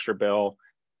infrastructure bill,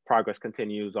 progress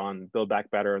continues on Build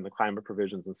Back Better and the climate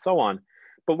provisions and so on.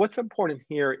 But what's important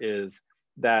here is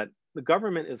that the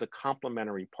government is a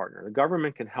complementary partner. The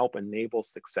government can help enable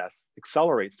success,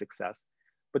 accelerate success,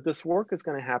 but this work is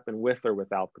going to happen with or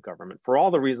without the government for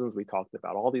all the reasons we talked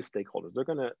about. All these stakeholders, they're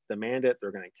going to demand it,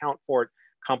 they're going to account for it,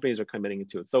 companies are committing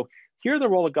to it. So here the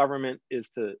role of government is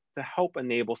to help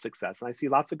enable success. And I see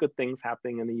lots of good things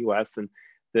happening in the US and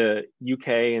the UK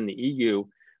and the EU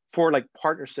for like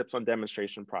partnerships on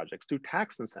demonstration projects through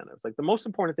tax incentives. Like the most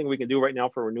important thing we can do right now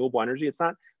for renewable energy, it's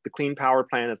not the Clean Power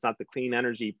Plan, it's not the Clean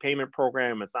Energy Payment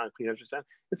Program, it's not a Clean Energy Plan,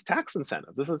 it's tax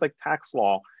incentives. This is like tax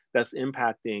law that's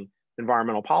impacting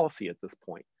environmental policy at this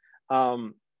point.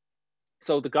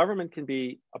 So the government can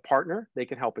be a partner. They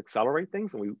can help accelerate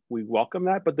things, and we welcome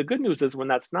that. But the good news is when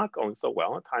that's not going so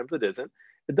well, at times it isn't,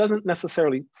 it doesn't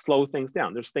necessarily slow things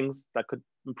down. There's things that could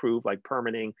improve, like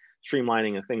permitting,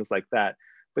 streamlining, and things like that.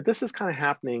 But this is kind of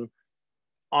happening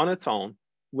on its own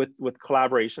with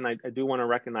collaboration. I do want to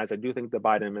recognize, I do think the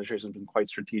Biden administration has been quite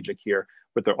strategic here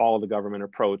with their all of the government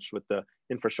approach with the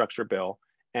infrastructure bill,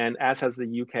 and as has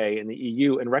the UK and the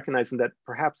EU, and recognizing that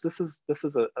perhaps this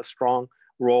is a strong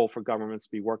role for governments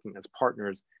to be working as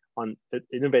partners on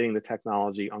innovating the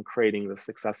technology, on creating the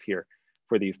success here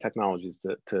for these technologies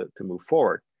to move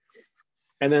forward.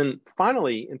 And then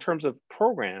finally, in terms of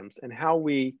programs and how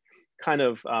we kind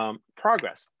of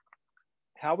progress,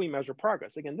 how we measure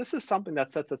progress. Again, this is something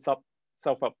that sets itself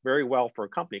up very well for a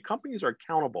company. Companies are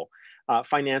accountable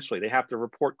financially. They have to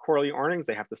report quarterly earnings,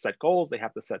 they have to set goals, they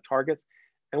have to set targets.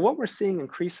 And what we're seeing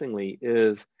increasingly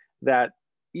is that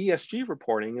ESG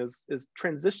reporting is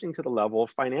transitioning to the level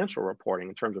of financial reporting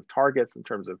in terms of targets, in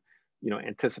terms of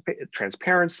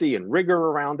transparency and rigor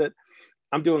around it.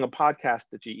 I'm doing a podcast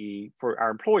at GE for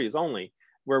our employees only,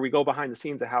 where we go behind the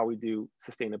scenes of how we do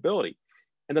sustainability.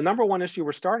 And the number one issue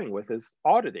we're starting with is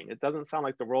auditing. It doesn't sound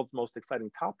like the world's most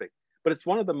exciting topic, but it's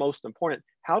one of the most important.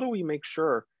 How do we make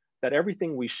sure that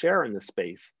everything we share in this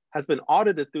space has been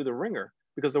audited through the ringer?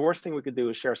 Because the worst thing we could do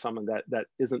is share something that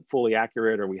isn't fully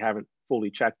accurate or we haven't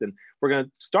fully checked. And we're going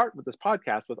to start with this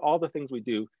podcast with all the things we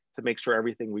do to make sure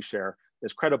everything we share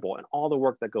is credible and all the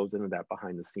work that goes into that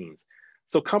behind the scenes.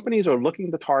 So companies are looking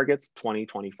to targets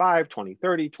 2025,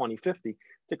 2030, 2050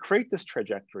 to create this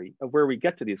trajectory of where we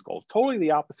get to these goals. Totally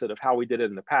the opposite of how we did it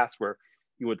in the past, where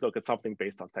you would look at something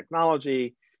based on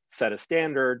technology, set a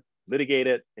standard, litigate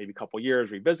it, maybe a couple of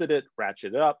years, revisit it,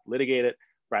 ratchet it up, litigate it,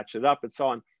 ratchet it up, and so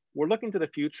on. We're looking to the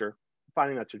future,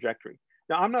 finding that trajectory.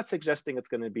 Now, I'm not suggesting it's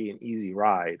going to be an easy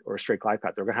ride or a straight glide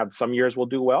path. We're going to have some years we'll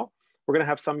do well. We're going to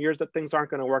have some years that things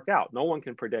aren't going to work out. No one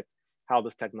can predict how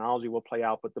this technology will play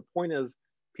out. But the point is,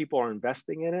 people are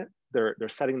investing in it. They're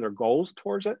setting their goals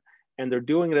towards it, and they're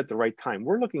doing it at the right time.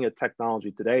 We're looking at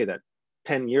technology today that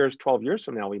 10 years, 12 years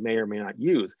from now, we may or may not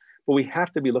use, but we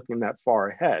have to be looking that far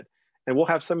ahead. And we'll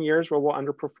have some years where we'll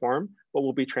underperform, but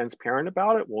we'll be transparent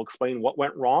about it. We'll explain what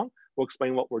went wrong. We'll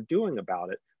explain what we're doing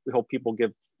about it. We hope people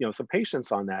give some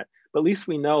patience on that, but at least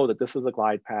we know that this is a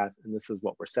glide path and this is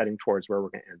what we're setting towards where we're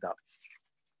going to end up.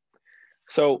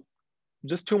 So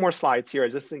just two more slides here. I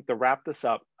just think to wrap this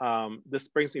up, this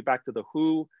brings me back to the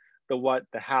who, the what,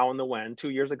 the how, and the when. 2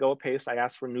 years ago at PACE, I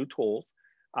asked for new tools.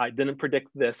 I didn't predict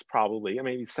this probably. I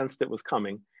maybe sensed it was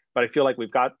coming, but I feel like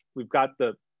we've got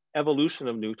the evolution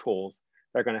of new tools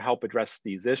that are going to help address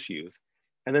these issues.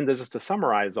 And then just to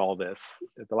summarize all this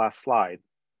at the last slide.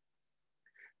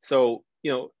 So,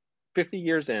 50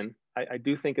 years in, I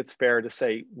do think it's fair to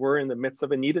say we're in the midst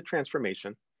of a needed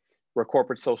transformation where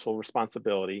corporate social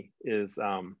responsibility is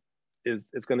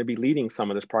going to be leading some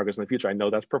of this progress in the future. I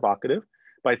know that's provocative,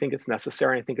 but I think it's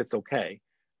necessary. I think it's okay.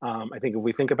 I think if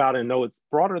we think about it and know it's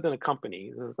broader than a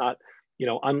company, this is not,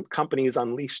 companies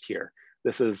unleashed here.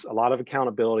 This is a lot of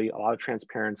accountability, a lot of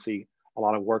transparency, a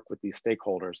lot of work with these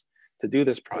stakeholders to do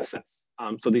this process.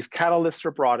 So these catalysts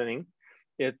are broadening.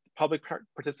 Public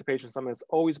participation is something that's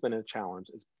always been a challenge.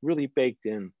 It's really baked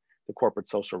in the corporate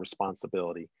social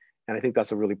responsibility. And I think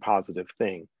that's a really positive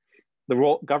thing.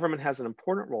 Government has an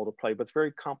important role to play, but it's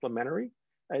very complementary.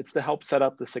 It's to help set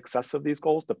up the success of these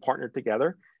goals, to partner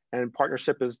together. And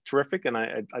partnership is terrific. And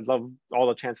I love all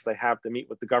the chances I have to meet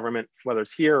with the government, whether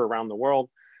it's here or around the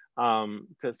world,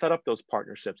 to set up those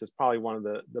partnerships. It's probably one of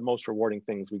the most rewarding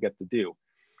things we get to do.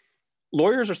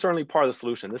 Lawyers are certainly part of the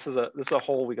solution. This is a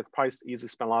whole, we could probably easily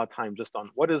spend a lot of time just on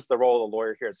what is the role of the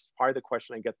lawyer here. It's probably the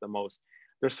question I get the most.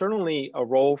 There's certainly a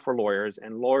role for lawyers,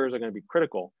 and lawyers are going to be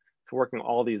critical to working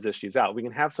all these issues out. We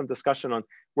can have some discussion on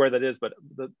where that is, but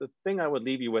the thing I would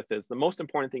leave you with is the most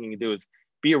important thing you can do is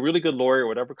be a really good lawyer,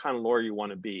 whatever kind of lawyer you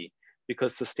want to be,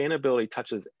 because sustainability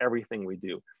touches everything we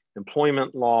do.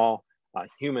 Employment law,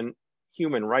 human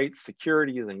rights,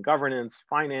 securities and governance,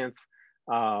 finance,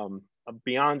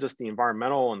 beyond just the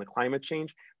environmental and the climate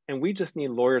change. And we just need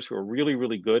lawyers who are really,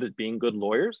 really good at being good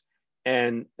lawyers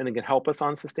and they can help us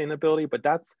on sustainability. But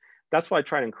that's what I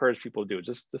try to encourage people to do.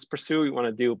 Just pursue what you want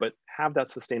to do, but have that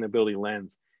sustainability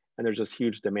lens. And there's just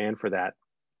huge demand for that.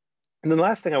 And then the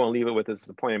last thing I want to leave it with is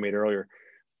the point I made earlier,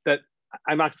 that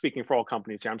I'm not speaking for all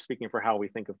companies here. I'm speaking for how we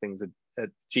think of things at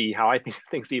GE, how I think of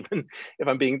things, even if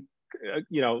I'm being,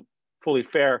 fully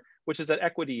fair, which is that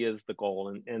equity is the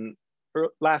goal. And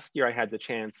last year I had the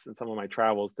chance in some of my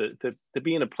travels to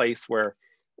be in a place where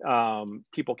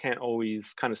people can't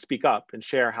always kind of speak up and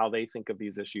share how they think of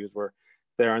these issues, where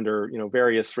they're under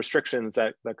various restrictions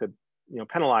that could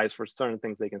penalized for certain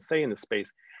things they can say in this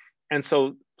space. And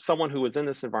so someone who was in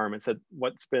this environment said,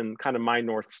 what's been kind of my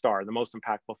North Star, the most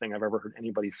impactful thing I've ever heard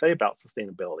anybody say about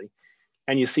sustainability.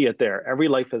 And you see it there. Every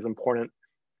life is important.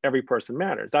 Every person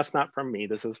matters. That's not from me.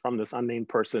 This is from this unnamed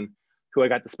person who I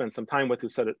got to spend some time with, who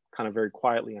said it kind of very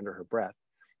quietly under her breath.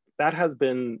 That has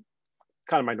been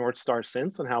kind of my North Star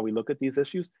since, and how we look at these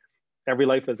issues. Every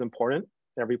life is important.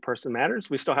 Every person matters.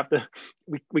 We still have to,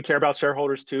 we care about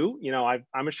shareholders too.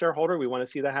 I'm a shareholder. We want to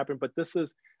see that happen. But this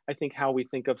is, I think, how we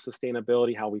think of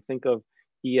sustainability, how we think of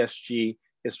ESG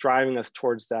is driving us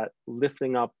towards that,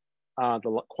 lifting up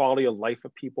the quality of life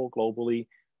of people globally,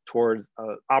 towards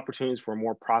opportunities for a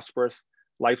more prosperous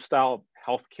lifestyle,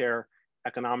 healthcare,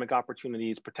 economic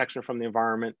opportunities, protection from the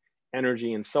environment,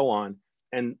 energy, and so on.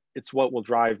 And it's what will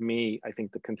drive me, I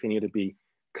think, to continue to be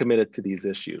committed to these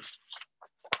issues.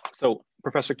 So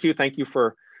Professor Q, thank you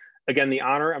for, again, the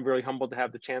honor. I'm really humbled to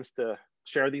have the chance to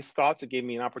share these thoughts. It gave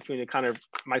me an opportunity to kind of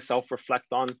myself reflect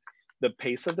on the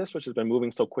pace of this, which has been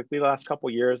moving so quickly the last couple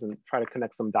of years, and try to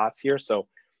connect some dots here. So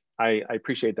I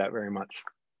appreciate that very much.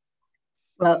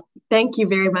 Well, thank you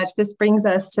very much. This brings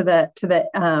us to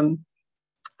the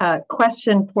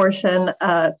question portion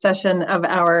session of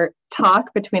our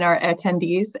talk between our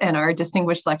attendees and our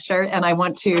distinguished lecturer. And I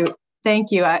want to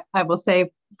thank you. I will say,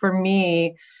 for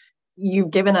me,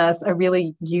 you've given us a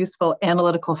really useful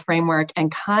analytical framework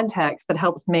and context that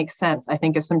helps make sense, I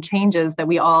think, of some changes that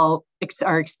we all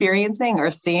are experiencing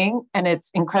or seeing. And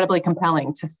it's incredibly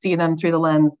compelling to see them through the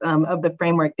lens of the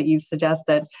framework that you've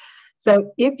suggested.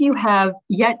 So if you have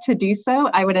yet to do so,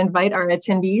 I would invite our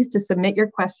attendees to submit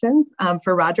your questions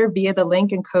for Roger via the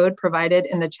link and code provided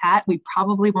in the chat. We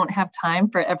probably won't have time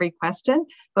for every question,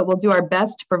 but we'll do our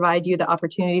best to provide you the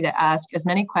opportunity to ask as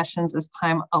many questions as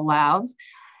time allows.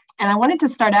 And I wanted to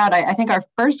start out, I think our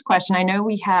first question, I know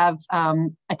we have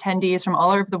attendees from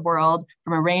all over the world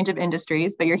from a range of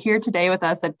industries, but you're here today with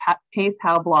us at Pace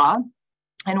Haub Law,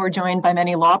 and we're joined by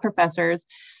many law professors,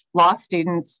 law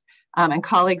students, and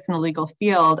colleagues in the legal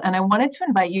field. And I wanted to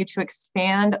invite you to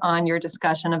expand on your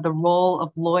discussion of the role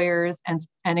of lawyers and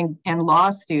law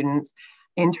students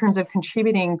in terms of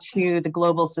contributing to the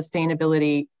global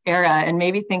sustainability era, and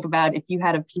maybe think about if you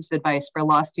had a piece of advice for a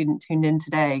law student tuned in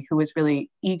today who was really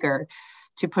eager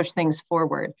to push things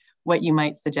forward, what you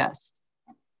might suggest.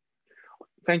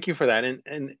 Thank you for that.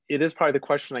 And it is probably the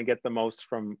question I get the most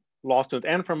from law students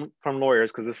and from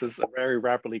lawyers, because this is a very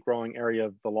rapidly growing area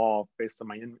of the law based on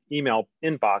my email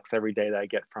inbox every day that I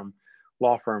get from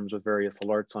law firms with various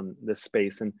alerts on this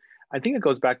space. And I think it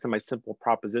goes back to my simple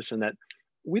proposition that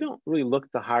we don't really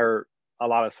look to hire a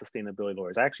lot of sustainability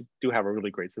lawyers. I actually do have a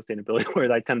really great sustainability lawyer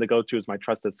that I tend to go to as my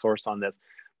trusted source on this,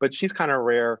 but she's kind of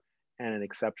rare and an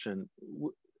exception.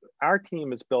 Our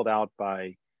team is built out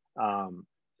by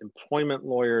employment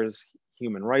lawyers,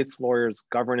 human rights lawyers,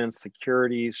 governance,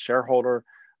 securities, shareholder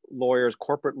lawyers,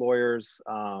 corporate lawyers,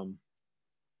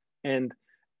 and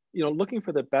looking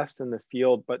for the best in the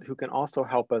field, but who can also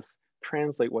help us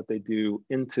translate what they do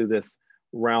into this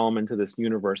realm, into this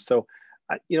universe. So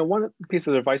one piece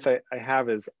of advice I have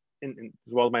is, as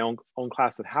well as my own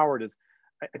class at Howard, is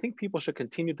I think people should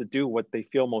continue to do what they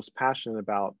feel most passionate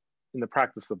about in the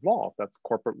practice of law. That's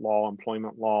corporate law,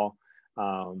 employment law,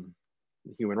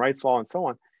 human rights law, and so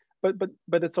on.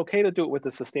 But it's okay to do it with a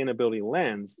sustainability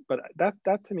lens. But that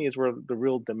to me is where the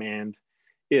real demand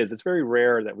is. It's very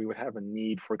rare that we would have a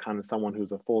need for kind of someone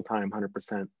who's a full-time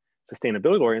 100%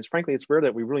 sustainability lawyer. And frankly, it's rare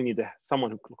that we really need to have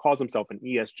someone who calls himself an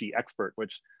ESG expert,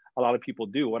 which a lot of people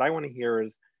do. What I want to hear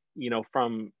is,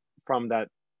 from that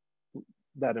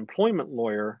employment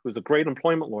lawyer, who's a great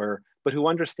employment lawyer, but who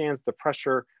understands the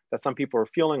pressure that some people are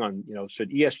feeling on, should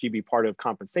ESG be part of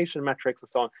compensation metrics and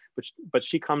so on. But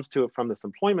she comes to it from this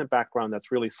employment background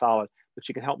that's really solid, but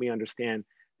she can help me understand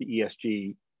the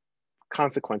ESG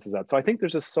consequences of that. So I think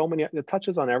there's just so many, it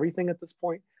touches on everything at this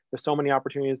point. There's so many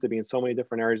opportunities to be in so many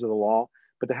different areas of the law,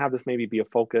 but to have this maybe be a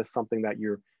focus, something that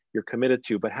you're committed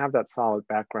to, but have that solid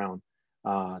background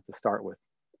to start with.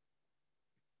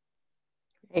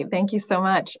 Great, thank you so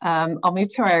much. I'll move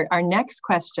to our next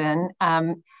question,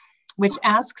 which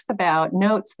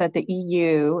notes that the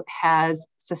EU has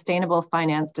sustainable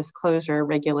finance disclosure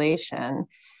regulation,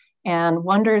 and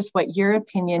wonders what your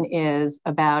opinion is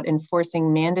about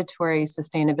enforcing mandatory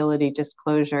sustainability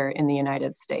disclosure in the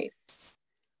United States.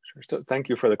 Sure. So thank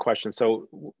you for the question. So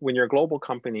when you're a global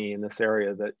company in this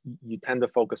area, that you tend to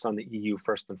focus on the EU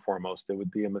first and foremost. It would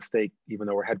be a mistake, even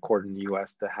though we're headquartered in the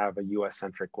US, to have a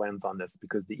US-centric lens on this,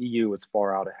 because the EU is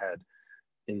far out ahead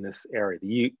in this area.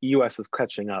 The US is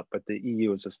catching up, but the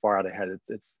EU is just far out ahead.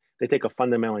 They take a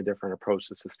fundamentally different approach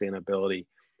to sustainability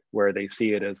where they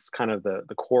see it as kind of the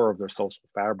core of their social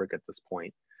fabric at this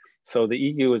point. So the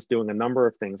EU is doing a number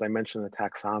of things. I mentioned the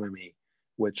taxonomy,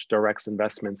 which directs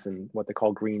investments in what they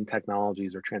call green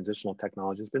technologies or transitional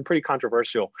technologies. It's been pretty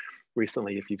controversial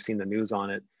recently if you've seen the news on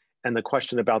it. And the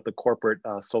question about the corporate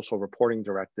social reporting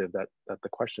directive that the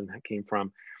question came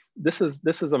from, this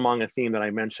is among a theme that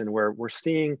I mentioned where we're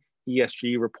seeing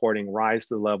ESG reporting rise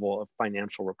to the level of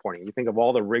financial reporting. You think of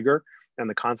all the rigor and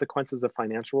the consequences of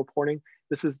financial reporting,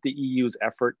 this is the EU's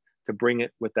effort to bring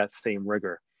it with that same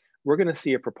rigor. We're going to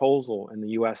see a proposal in the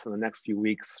US in the next few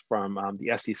weeks from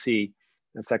the SEC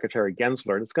and Secretary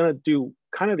Gensler. It's going to do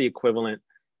kind of the equivalent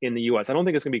in the US. I don't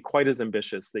think it's going to be quite as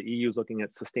ambitious. The EU is looking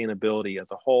at sustainability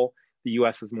as a whole. The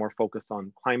US is more focused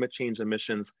on climate change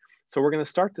emissions. So we're going to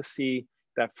start to see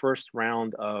that first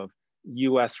round of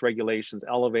US regulations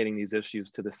elevating these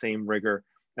issues to the same rigor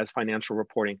as financial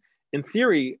reporting. In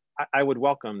theory, I would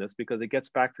welcome this because it gets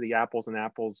back to the apples and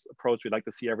apples approach. We'd like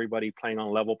to see everybody playing on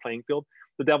a level playing field.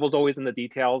 The devil's always in the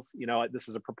details. You know, this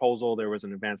is a proposal. There was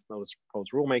an advance notice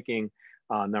proposed rulemaking.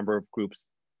 A number of groups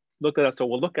looked at that. So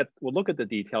we'll look at the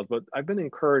details. But I've been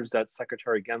encouraged that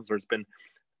Secretary Gensler has been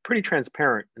pretty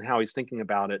transparent in how he's thinking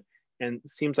about it, and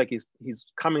it seems like he's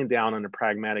coming down on a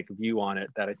pragmatic view on it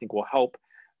that I think will help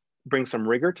bring some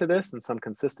rigor to this and some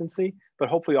consistency, but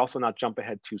hopefully also not jump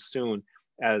ahead too soon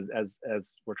as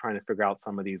we're trying to figure out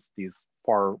some of these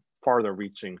farther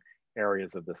reaching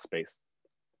areas of this space.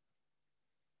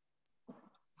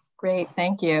 Great,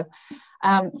 thank you.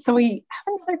 So we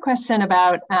have another question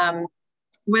about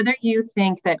whether you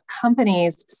think that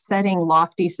companies setting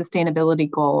lofty sustainability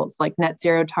goals like net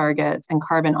zero targets and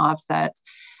carbon offsets,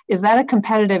 is that a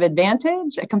competitive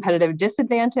advantage, a competitive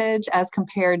disadvantage as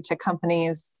compared to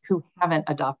companies who haven't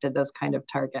adopted those kind of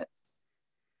targets?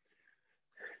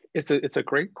 It's a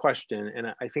great question. And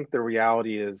I think the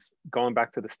reality is going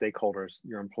back to the stakeholders,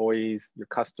 your employees, your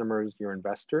customers, your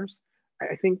investors.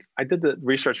 I think I did the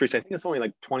research recently. I think it's only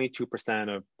like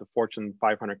 22% of the Fortune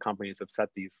 500 companies have set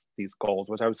these goals,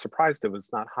 which I was surprised it was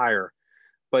not higher.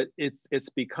 But it's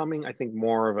becoming, I think,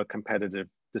 more of a competitive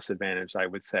disadvantage, I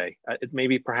would say.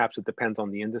 Perhaps it depends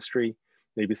on the industry.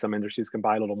 Maybe some industries can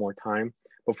buy a little more time.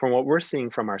 But from what we're seeing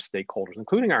from our stakeholders,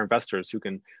 including our investors who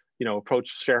can, you know, approach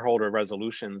shareholder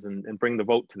resolutions and bring the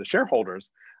vote to the shareholders,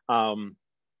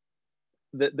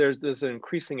 there's an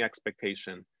increasing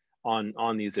expectation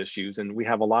on these issues, and we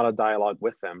have a lot of dialogue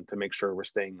with them to make sure we're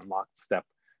staying in lockstep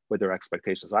with their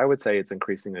expectations. I would say it's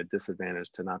increasing a disadvantage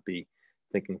to not be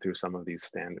thinking through some of these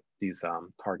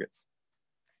targets.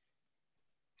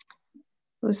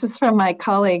 This is from my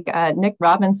colleague, Nick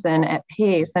Robinson at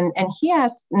Pace, and he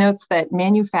notes that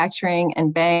manufacturing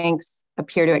and banks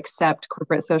appear to accept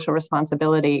corporate social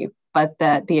responsibility, but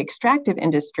that the extractive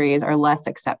industries are less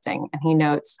accepting. And he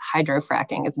notes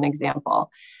hydrofracking as an example.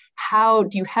 Do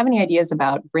you have any ideas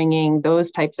about bringing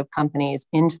those types of companies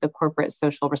into the corporate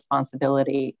social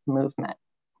responsibility movement?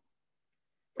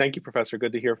 Thank you, Professor.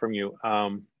 Good to hear from you.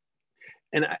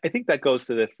 And I think that goes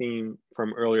to the theme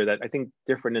from earlier that I think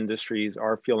different industries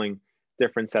are feeling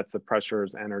different sets of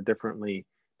pressures and are differently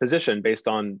positioned based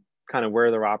on kind of where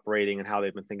they're operating and how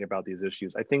they've been thinking about these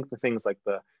issues. I think the things like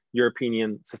the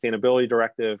European Sustainability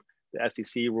Directive, the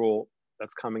SEC rule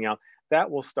that's coming out, that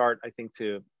will start, I think,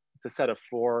 to set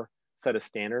a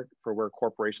standard for where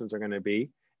corporations are going to be.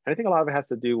 And I think a lot of it has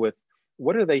to do with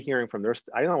what are they hearing from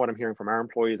I know what I'm hearing from our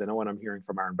employees. I know what I'm hearing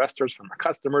from our investors, from our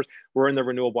customers. We're in the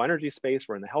renewable energy space.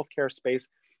 We're in the healthcare space.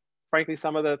 Frankly,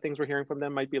 some of the things we're hearing from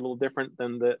them might be a little different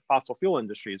than the fossil fuel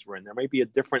industries we're in. There might be a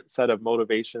different set of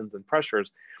motivations and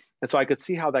pressures. And so I could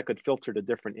see how that could filter to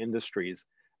different industries.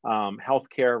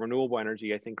 Healthcare, renewable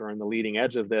energy, I think are in the leading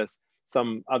edge of this.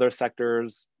 Some other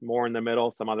sectors more in the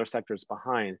middle, some other sectors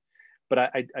behind. But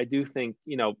I do think,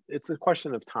 you know, it's a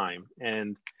question of time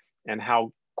and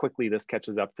how quickly this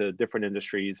catches up to different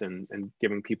industries and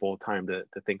giving people time to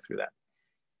think through that.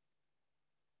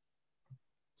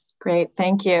 Great,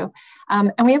 thank you.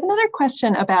 And we have another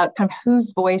question about kind of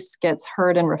whose voice gets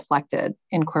heard and reflected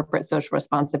in corporate social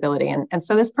responsibility. And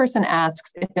so this person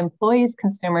asks, if employees,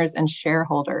 consumers, and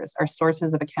shareholders are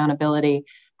sources of accountability,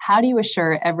 how do you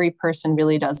assure every person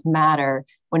really does matter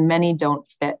when many don't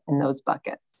fit in those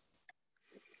buckets?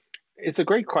 It's a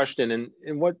great question.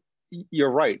 And what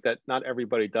you're right, that not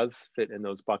everybody does fit in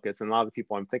those buckets. And a lot of the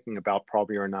people I'm thinking about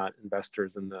probably are not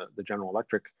investors in the General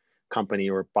Electric company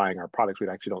or buying our products. We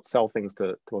actually don't sell things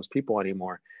to most people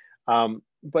anymore.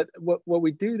 But what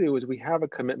we do is we have a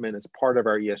commitment as part of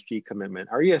our ESG commitment.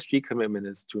 Our ESG commitment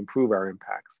is to improve our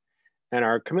impacts. And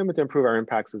our commitment to improve our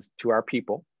impacts is to our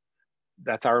people,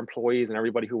 that's our employees and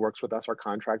everybody who works with us, our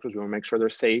contractors. We want to make sure they're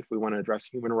safe. We want to address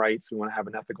human rights. We want to have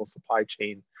an ethical supply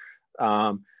chain.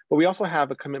 But we also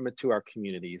have a commitment to our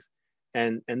communities.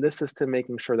 And this is to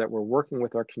making sure that we're working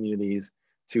with our communities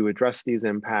to address these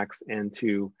impacts and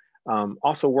to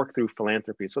also work through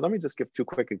philanthropy. So let me just give two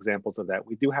quick examples of that.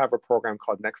 We do have a program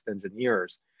called Next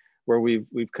Engineers, where we've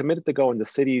committed to go into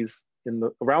cities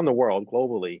around the world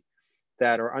globally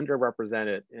that are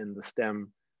underrepresented in the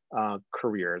STEM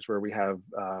careers, where we have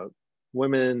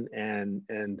women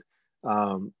and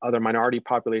other minority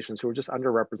populations who are just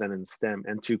underrepresented in STEM,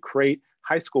 and to create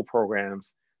high school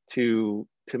programs to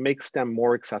make STEM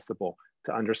more accessible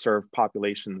to underserved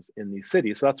populations in these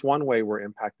cities. So that's one way we're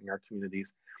impacting our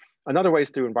communities. Another way is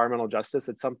through environmental justice.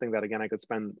 It's something that, again, I could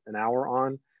spend an hour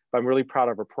on, but I'm really proud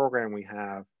of a program we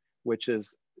have, which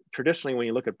is traditionally when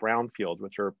you look at brownfields,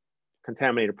 which are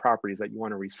contaminated properties that you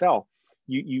want to resell,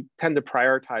 you tend to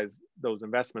prioritize those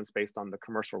investments based on the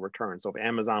commercial return. So if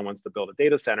Amazon wants to build a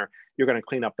data center, you're going to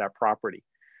clean up that property.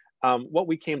 What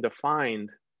we came to find,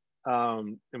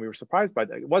 and we were surprised by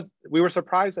that, we were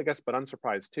surprised, I guess, but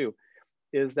unsurprised too,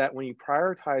 is that when you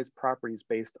prioritize properties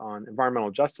based on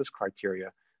environmental justice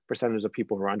criteria, percentage of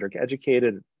people who are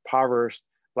undereducated, impoverished,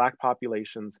 Black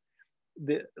populations,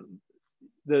 the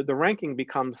ranking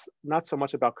becomes not so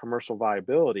much about commercial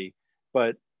viability,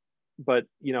 but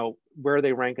where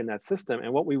they rank in that system.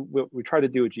 And what we try to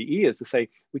do at GE is to say,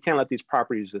 we can't let these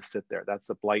properties just sit there. That's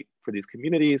a blight for these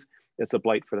communities. It's a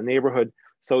blight for the neighborhood.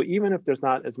 So even if there's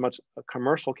not as much a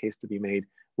commercial case to be made,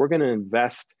 we're going to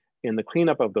invest in the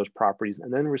cleanup of those properties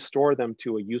and then restore them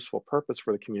to a useful purpose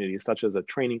for the community, such as a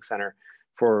training center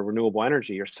for renewable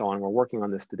energy or so on. We're working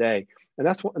on this today. And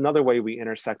that's another way we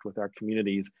intersect with our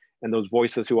communities and those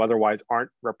voices who otherwise aren't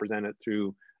represented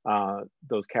through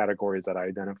those categories that I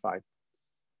identified.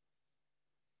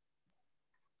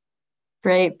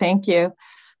 Great, thank you.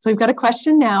 So we've got a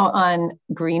question now on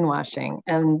greenwashing,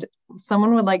 and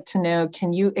someone would like to know,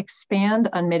 can you expand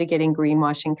on mitigating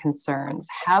greenwashing concerns?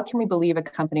 How can we believe a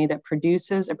company that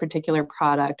produces a particular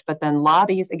product but then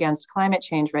lobbies against climate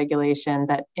change regulation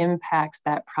that impacts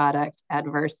that product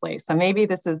adversely? So maybe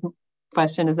this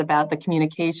question is about the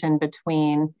communication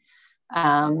between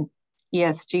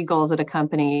ESG goals at a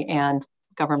company and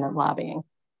government lobbying.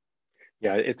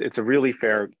 Yeah, it's a really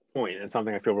fair point. It's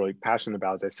something I feel really passionate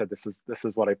about. As I said, this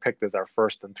is what I picked as our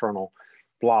first internal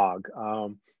blog.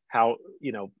 How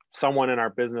someone in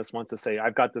our business wants to say,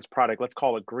 I've got this product, let's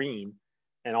call it green,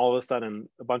 and all of a sudden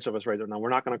a bunch of us raise it. No, we're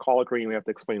not going to call it green. We have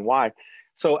to explain why.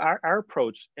 So our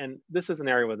approach, and this is an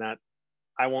area where that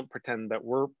I won't pretend that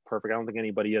we're perfect. I don't think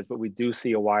anybody is, but we do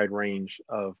see a wide range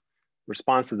of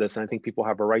response to this, and I think people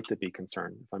have a right to be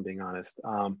concerned, if I'm being honest.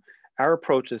 Our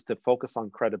approach is to focus on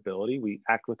credibility. We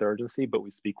act with urgency, but we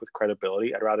speak with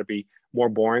credibility. I'd rather be more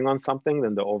boring on something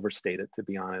than to overstate it, to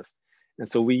be honest. And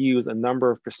so we use a number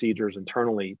of procedures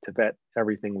internally to vet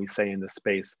everything we say in this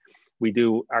space. We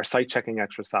do our site checking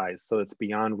exercise, so it's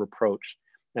beyond reproach.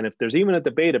 And if there's even a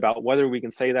debate about whether we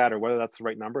can say that or whether that's the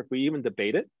right number, if we even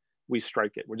debate it, we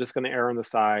strike it. We're just going to err on the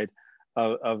side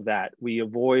of that. We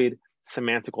avoid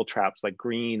semantical traps like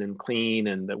green and clean,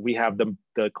 and that we have the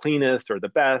cleanest or the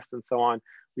best and so on.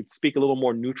 We speak a little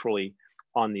more neutrally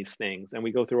on these things, and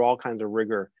we go through all kinds of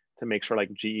rigor to make sure,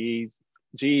 like GE's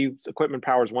equipment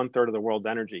powers 1/3 of the world's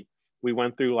energy. We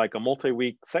went through like a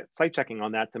multi-week site checking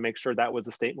on that to make sure that was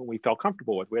a statement we felt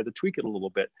comfortable with. We had to tweak it a little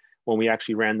bit when we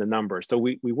actually ran the numbers. So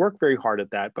we work very hard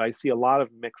at that, but I see a lot of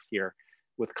mix here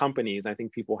with companies. I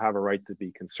think people have a right to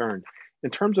be concerned. In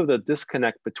terms of the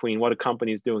disconnect between what a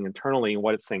company is doing internally and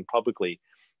what it's saying publicly,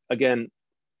 again,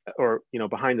 or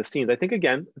behind the scenes, I think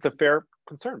again, it's a fair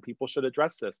concern. People should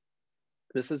address this.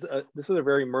 This is a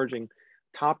very emerging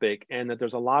topic, and that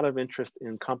there's a lot of interest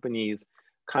in companies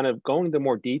kind of going into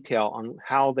more detail on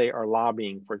how they are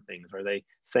lobbying for things. Are they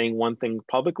saying one thing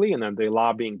publicly and then they're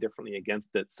lobbying differently against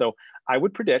it? So I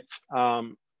would predict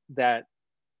that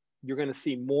you're going to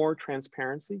see more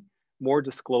transparency, more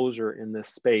disclosure in this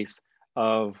space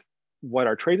of what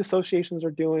our trade associations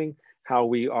are doing, how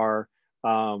we are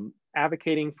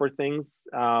advocating for things,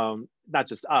 not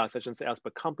just us, I shouldn't say us,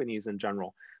 but companies in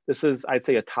general. This is, I'd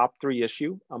say, a top 3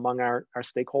 issue among our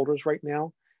stakeholders right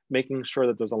now, making sure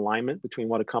that there's alignment between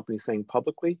what a company is saying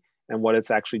publicly and what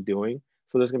it's actually doing.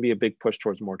 So there's going to be a big push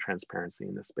towards more transparency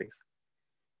in this space.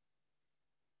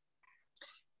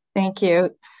 Thank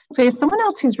you. So there's someone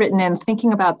else who's written in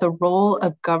thinking about the role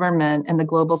of government in the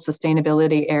global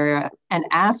sustainability area and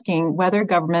asking whether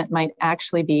government might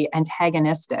actually be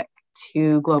antagonistic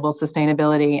to global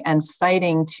sustainability, and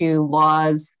citing 2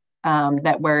 laws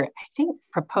that were, I think,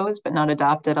 proposed but not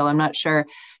adopted, although I'm not sure,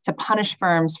 to punish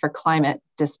firms for climate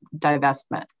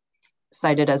divestment,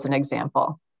 cited as an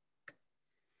example.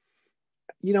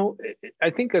 You know, I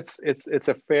think it's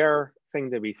a fair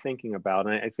thing to be thinking about.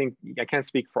 And I think I can't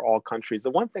speak for all countries.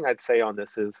 The one thing I'd say on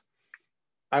this is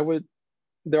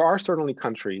there are certainly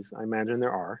countries, I imagine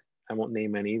there are, I won't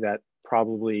name any, that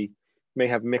probably may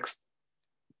have mixed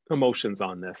emotions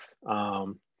on this.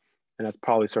 And that's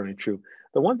probably certainly true.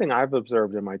 The one thing I've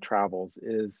observed in my travels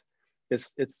is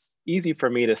it's easy for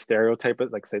me to stereotype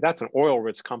it, like say, that's an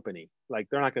oil-rich company. Like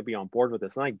they're not gonna be on board with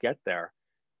this. And I get there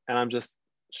and I'm just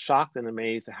shocked and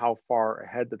amazed at how far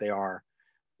ahead that they are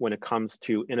when it comes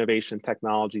to innovation,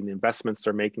 technology, and the investments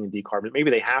they're making in decarbonization.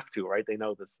 Maybe they have to, right? They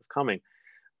know this is coming.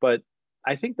 But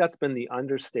I think that's been the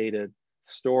understated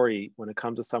story when it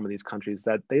comes to some of these countries,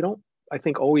 that they don't, I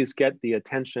think, always get the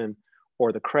attention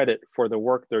or the credit for the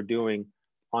work they're doing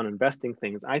on investing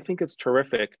things. I think it's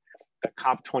terrific that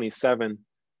COP27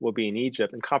 will be in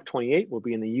Egypt and COP28 will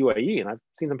be in the UAE. And I've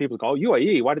seen some people go, oh,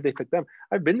 UAE, why did they pick them?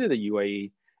 I've been to the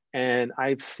UAE and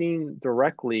I've seen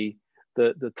directly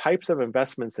the types of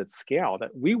investments at scale that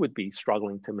we would be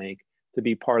struggling to make to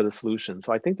be part of the solution.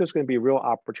 So I think there's going to be a real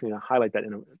opportunity to highlight that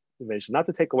innovation, not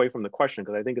to take away from the question,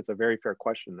 because I think it's a very fair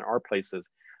question. There are places,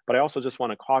 but I also just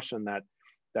want to caution that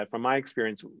from my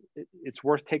experience, it's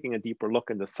worth taking a deeper look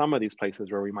into some of these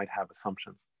places where we might have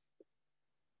assumptions.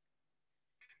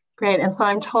 Great, and so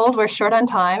I'm told we're short on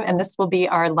time, and this will be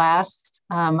our last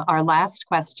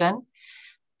question.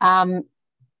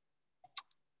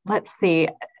 Let's see.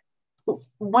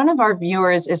 One of our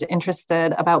viewers is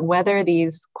interested about whether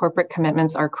these corporate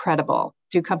commitments are credible.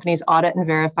 Do companies audit and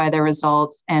verify their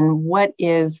results? And what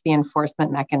is the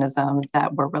enforcement mechanism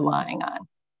that we're relying on?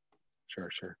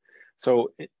 Sure.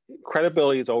 So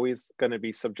credibility is always going to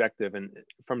be subjective. And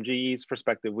from GE's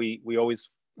perspective, we always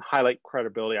highlight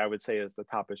credibility, I would say, as the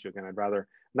top issue. Again, I'd rather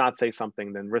not say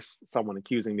something than risk someone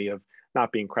accusing me of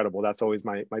not being credible. That's always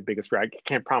my biggest fear. I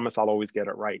can't promise I'll always get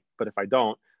it right. But if I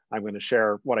don't, I'm going to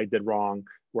share what I did wrong,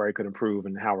 where I could improve,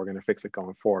 and how we're going to fix it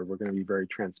going forward. We're going to be very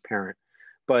transparent.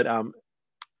 But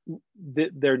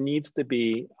there needs to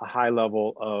be a high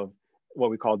level of what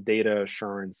we call data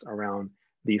assurance around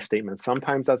these statements.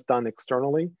 Sometimes that's done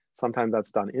externally, sometimes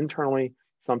that's done internally,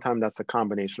 sometimes that's a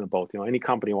combination of both. You know, any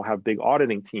company will have big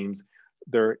auditing teams.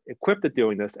 They're equipped at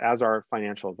doing this, as are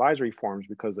financial advisory firms,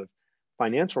 because of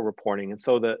financial reporting. And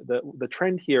so the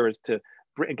trend here is to,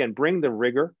 again, bring the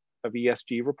rigor of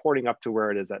ESG reporting up to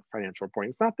where it is at financial reporting.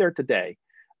 It's not there today.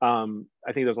 I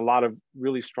think there's a lot of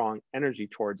really strong energy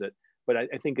towards it, but I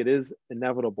think it is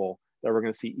inevitable that we're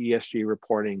going to see ESG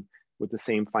reporting with the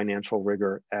same financial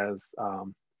rigor as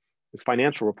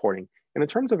financial reporting. And in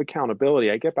terms of accountability,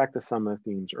 I get back to some of the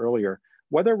themes earlier.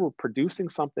 Whether we're producing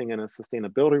something in a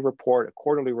sustainability report, a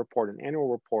quarterly report, an annual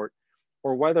report,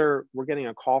 or whether we're getting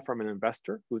a call from an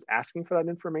investor who's asking for that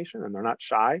information and they're not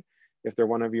shy, if they're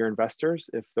one of your investors,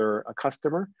 if they're a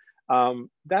customer,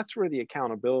 that's where the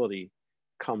accountability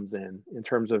comes in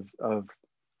terms of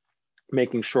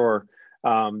making sure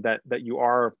that you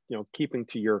are, keeping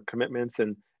to your commitments.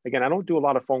 And again, I don't do a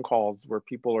lot of phone calls where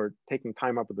people are taking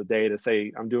time up of the day to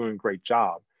say, I'm doing a great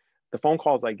job. The phone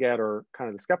calls I get are kind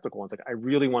of the skeptical ones. Like, I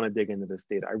really want to dig into this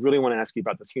data. I really want to ask you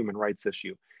about this human rights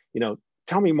issue.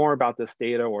 Tell me more about this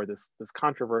data or this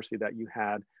controversy that you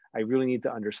had. I really need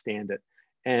to understand it.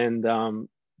 And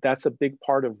that's a big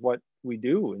part of what we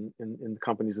do in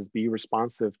companies, is be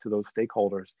responsive to those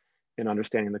stakeholders and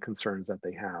understanding the concerns that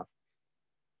they have.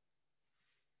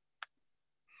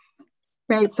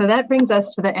 Great, so that brings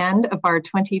us to the end of our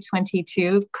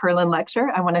 2022 Kerlin Lecture.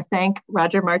 I want to thank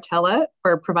Roger Martella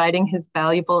for providing his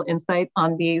valuable insight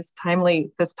on this timely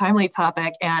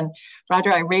topic. And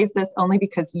Roger, I raised this only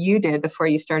because you did before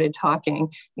you started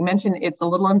talking. You mentioned it's a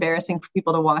little embarrassing for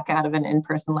people to walk out of an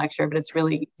in-person lecture, but it's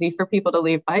really easy for people to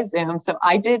leave by Zoom. So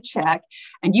I did check,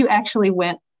 and you actually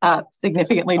went up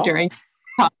significantly during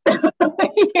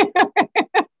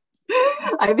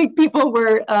I think people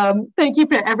were, thank you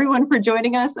to everyone for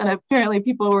joining us. And apparently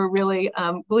people were really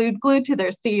glued to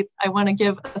their seats. I want to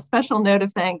give a special note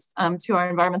of thanks to our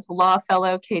environmental law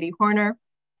fellow, Katie Horner,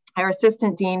 our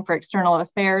assistant dean for external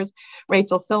affairs,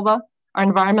 Rachel Silva, our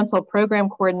environmental program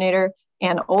coordinator,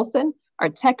 Ann Olson, our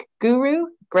tech guru,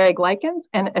 Greg Likens,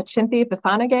 and Achinthi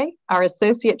Bithanage, our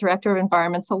associate director of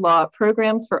environmental law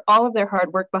programs, for all of their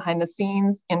hard work behind the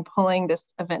scenes in pulling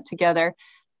this event together.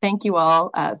 Thank you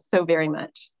all so very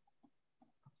much.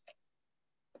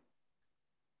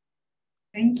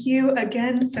 Thank you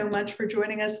again so much for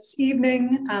joining us this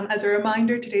evening. As a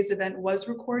reminder, today's event was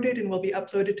recorded and will be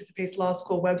uploaded to the Pace Law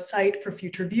School website for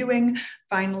future viewing.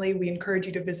 Finally, we encourage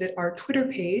you to visit our Twitter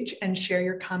page and share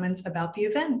your comments about the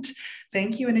event.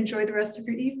 Thank you and enjoy the rest of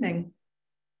your evening.